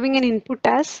suppose you're giving an input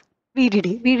as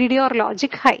VDD or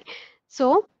logic high.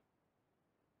 So,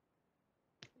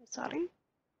 sorry,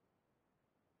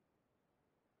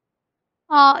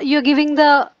 you're giving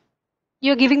the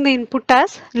input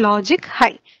as logic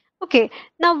high. Okay,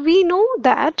 now we know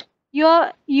that you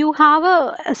have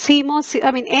a CMOS,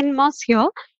 I mean NMOS here.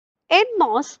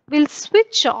 NMOS will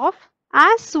switch off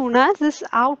as soon as this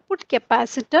output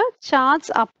capacitor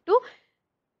charges up to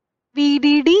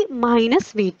VDD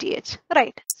minus VTH,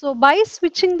 right? So by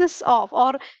switching this off,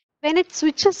 or when it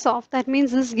switches off, that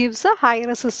means this gives a high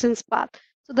resistance path.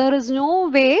 So there is no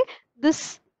way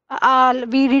this entire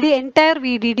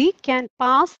VDD can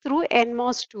pass through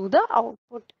NMOS to the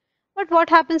output. But what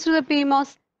happens to the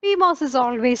PMOS? PMOS is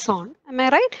always on. Am I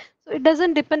right? So it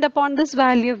doesn't depend upon this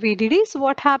value of VDD. So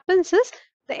what happens is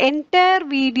the entire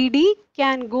VDD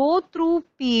can go through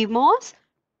PMOS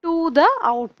to the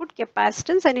output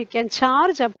capacitance, and it can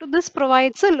charge up to, this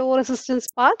provides a low resistance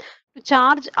path to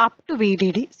charge up to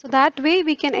VDD. So that way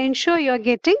we can ensure you are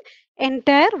getting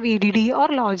entire VDD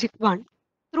or logic 1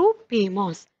 through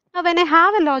PMOS. Now when I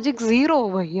have a logic 0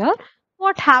 over here,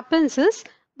 what happens is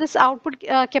this output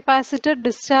capacitor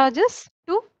discharges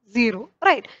to 0,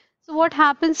 right? So what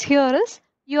happens here is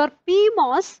your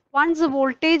PMOS, once the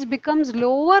voltage becomes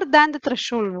lower than the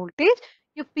threshold voltage,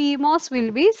 your PMOS will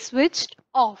be switched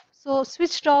off. So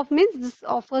switched off means this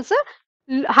offers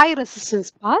a high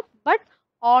resistance path, but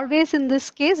always in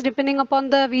this case, depending upon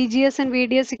the VGS and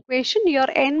VDS equation, your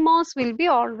NMOS will be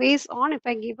always on if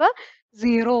I give a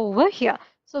 0 over here.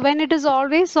 So when it is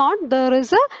always on, there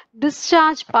is a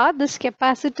discharge path. This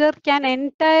capacitor can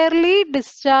entirely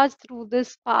discharge through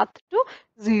this path to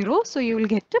 0. So you will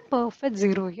get a perfect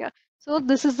 0 here. So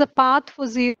this is the path for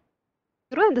 0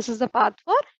 and this is the path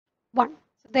for 1.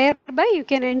 So thereby you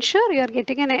can ensure you are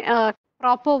getting a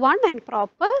proper 1 and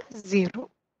proper 0.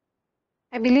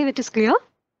 I believe it is clear.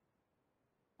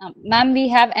 Ma'am, we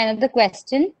have another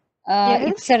question. Yes.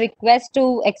 It's a request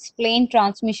to explain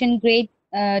transmission gate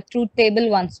truth table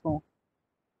once more.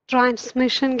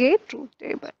 Transmission gate truth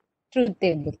table. Truth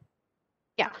table.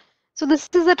 Yeah. So this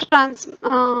is a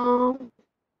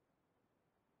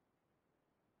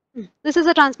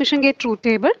transmission gate truth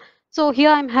table. So here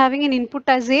I'm having an input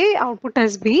as A, output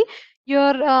as B.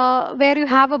 Where you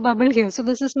have a bubble here. So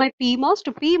this is my PMOS.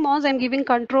 To PMOS, I'm giving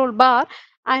control bar,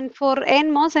 and for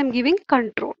NMOS, I'm giving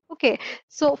control. Okay.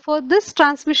 So for this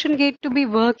transmission gate to be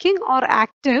working or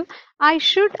active, I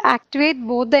should activate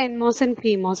both the NMOS and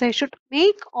PMOS. I should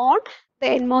make on the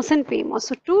NMOS and PMOS.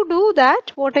 So to do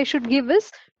that, what I should give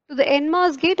is, to the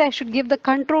NMOS gate, I should give the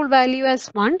control value as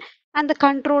 1 and the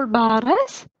control bar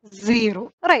as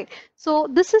 0. Right. So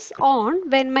this is on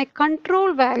when my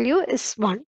control value is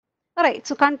 1. Right.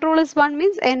 So control is 1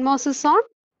 means NMOS is on.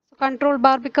 So control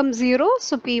bar becomes 0.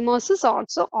 So PMOS is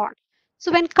also on.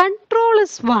 So when control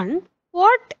is 1,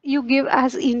 what you give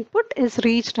as input is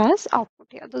reached as output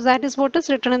here. So that is what is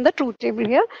written in the truth table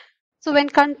here. So when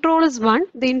control is 1,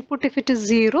 the input, if it is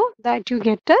 0, that you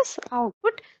get as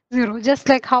output 0, just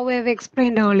like how I have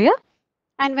explained earlier.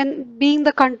 And when being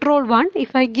the control 1,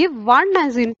 if I give 1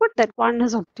 as input, that 1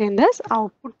 is obtained as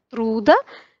output through the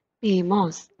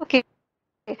PMOS. Okay.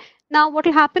 Now what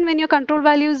will happen when your control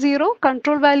value is 0?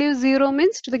 Control value 0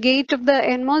 means to the gate of the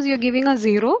NMOS you're giving a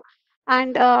 0,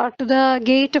 and to the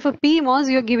gate of a PMOS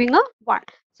you're giving a 1.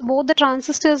 So both the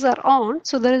transistors are on,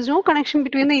 so there is no connection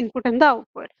between the input and the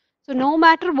output. So no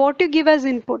matter what you give as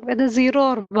input, whether 0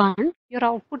 or 1, your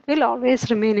output will always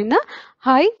remain in a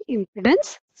high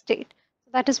impedance state.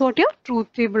 That is what your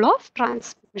truth table of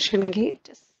transmission gate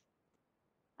is.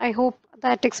 I hope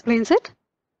that explains it.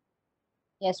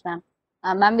 Yes, ma'am.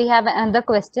 Ma'am, we have another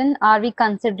question. Are we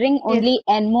considering only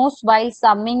NMOS while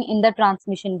summing in the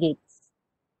transmission gates?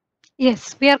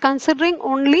 Yes, we are considering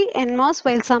only NMOS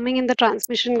while summing in the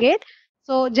transmission gate.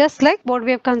 So just like what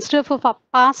we have considered for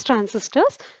past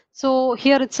transistors. So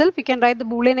here itself, we can write the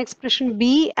Boolean expression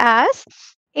B as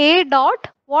A dot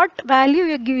what value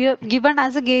you given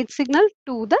as a gate signal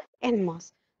to the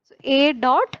NMOS. So A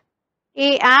dot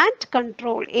A and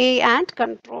control, A and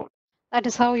control. That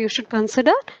is how you should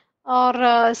consider.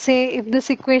 Or say if this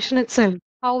equation itself,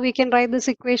 how we can write this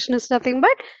equation is nothing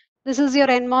but this is your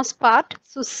NMOS part.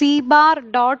 So C bar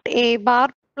dot A bar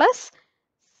plus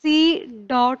C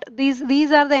dot, these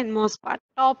are the NMOS part.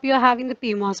 Top you are having the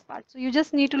PMOS part. So you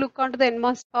just need to look onto the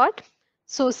NMOS part.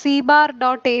 So C bar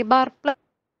dot A bar plus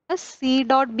C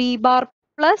dot B bar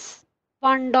plus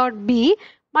 1 dot B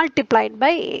multiplied by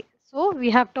A. So we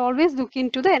have to always look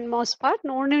into the NMOS part.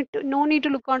 No need to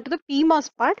look onto the PMOS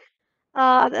part.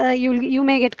 You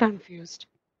may get confused.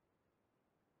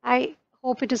 I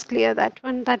hope it is clear, that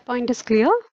point is clear.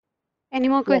 Any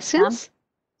more questions?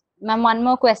 Ma'am, one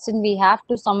more question we have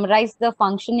to summarize the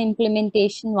function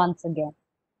implementation once again.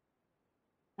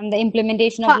 And the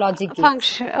implementation of logic gates.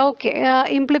 Function, okay.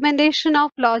 Implementation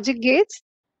of logic gates.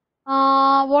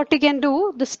 What you can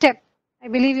do, the step. I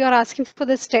believe you are asking for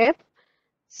the step.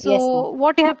 So Yes,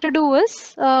 what you have to do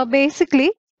is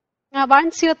basically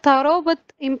once you're thorough with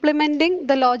implementing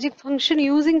the logic function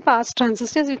using pass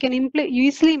transistors, you can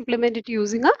easily implement it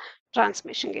using a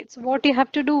transmission gate. So what you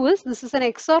have to do is, this is an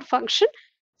XOR function.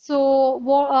 So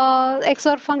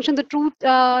XOR function, the truth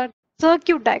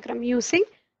circuit diagram using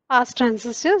pass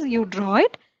transistors, you draw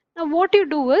it. Now what you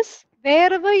do is,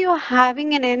 wherever you're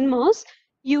having an NMOS,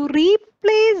 you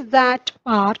replace that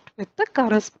part with the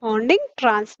corresponding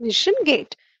transmission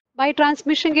gate. By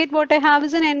transmission gate, what I have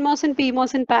is an NMOS and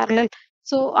PMOS in parallel.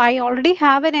 So I already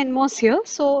have an NMOS here.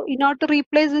 So in order to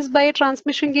replace this by a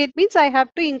transmission gate means I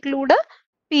have to include a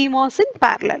PMOS in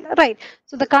parallel, right?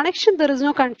 So the connection, there is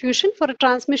no confusion. For a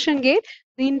transmission gate,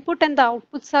 the input and the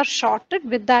outputs are shorted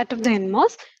with that of the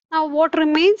NMOS. Now what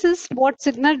remains is, what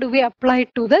signal do we apply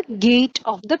to the gate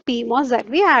of the PMOS that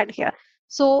we had here.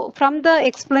 So from the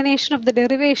explanation of the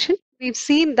derivation, we've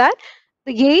seen that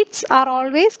the gates are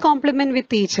always complement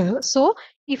with each other. So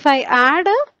if I add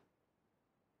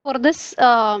for this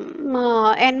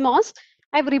NMOS,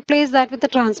 I've replaced that with the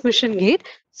transmission gate.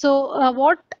 So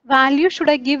what value should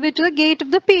I give it to the gate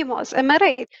of the PMOS? Am I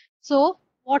right? So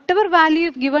whatever value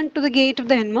you've given to the gate of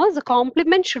the NMOS, the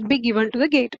complement should be given to the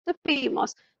gate of the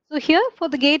PMOS. So here for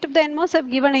the gate of the NMOS, I've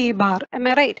given A bar. Am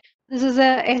I right? This is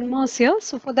a NMOS here.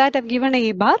 So for that, I've given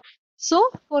A bar.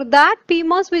 So for that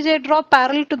PMOS which I draw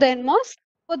parallel to the NMOS,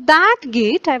 for that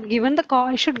gate, I've given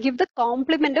I should give the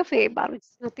complement of A bar, which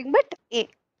is nothing but A.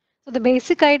 So the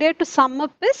basic idea to sum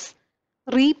up is,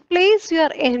 replace your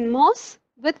NMOS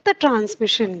with the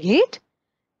transmission gate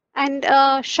and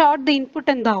short the input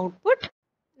and the output.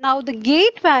 Now the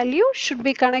gate value should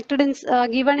be connected in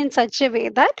given in such a way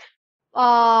that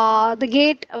the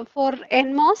gate for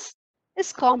NMOS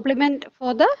is complement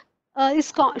for the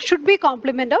should be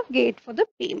complement of gate for the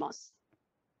PMOS.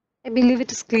 I believe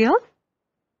it is clear.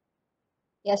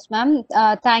 Yes, ma'am.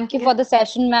 Thank you for the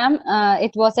session, ma'am.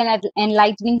 It was an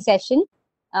enlightening session.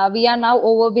 We are now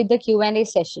over with the Q&A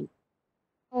session.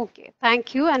 Okay,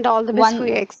 thank you and all the best for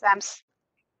your exams.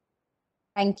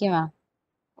 Thank you, ma'am.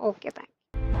 Okay, thank you.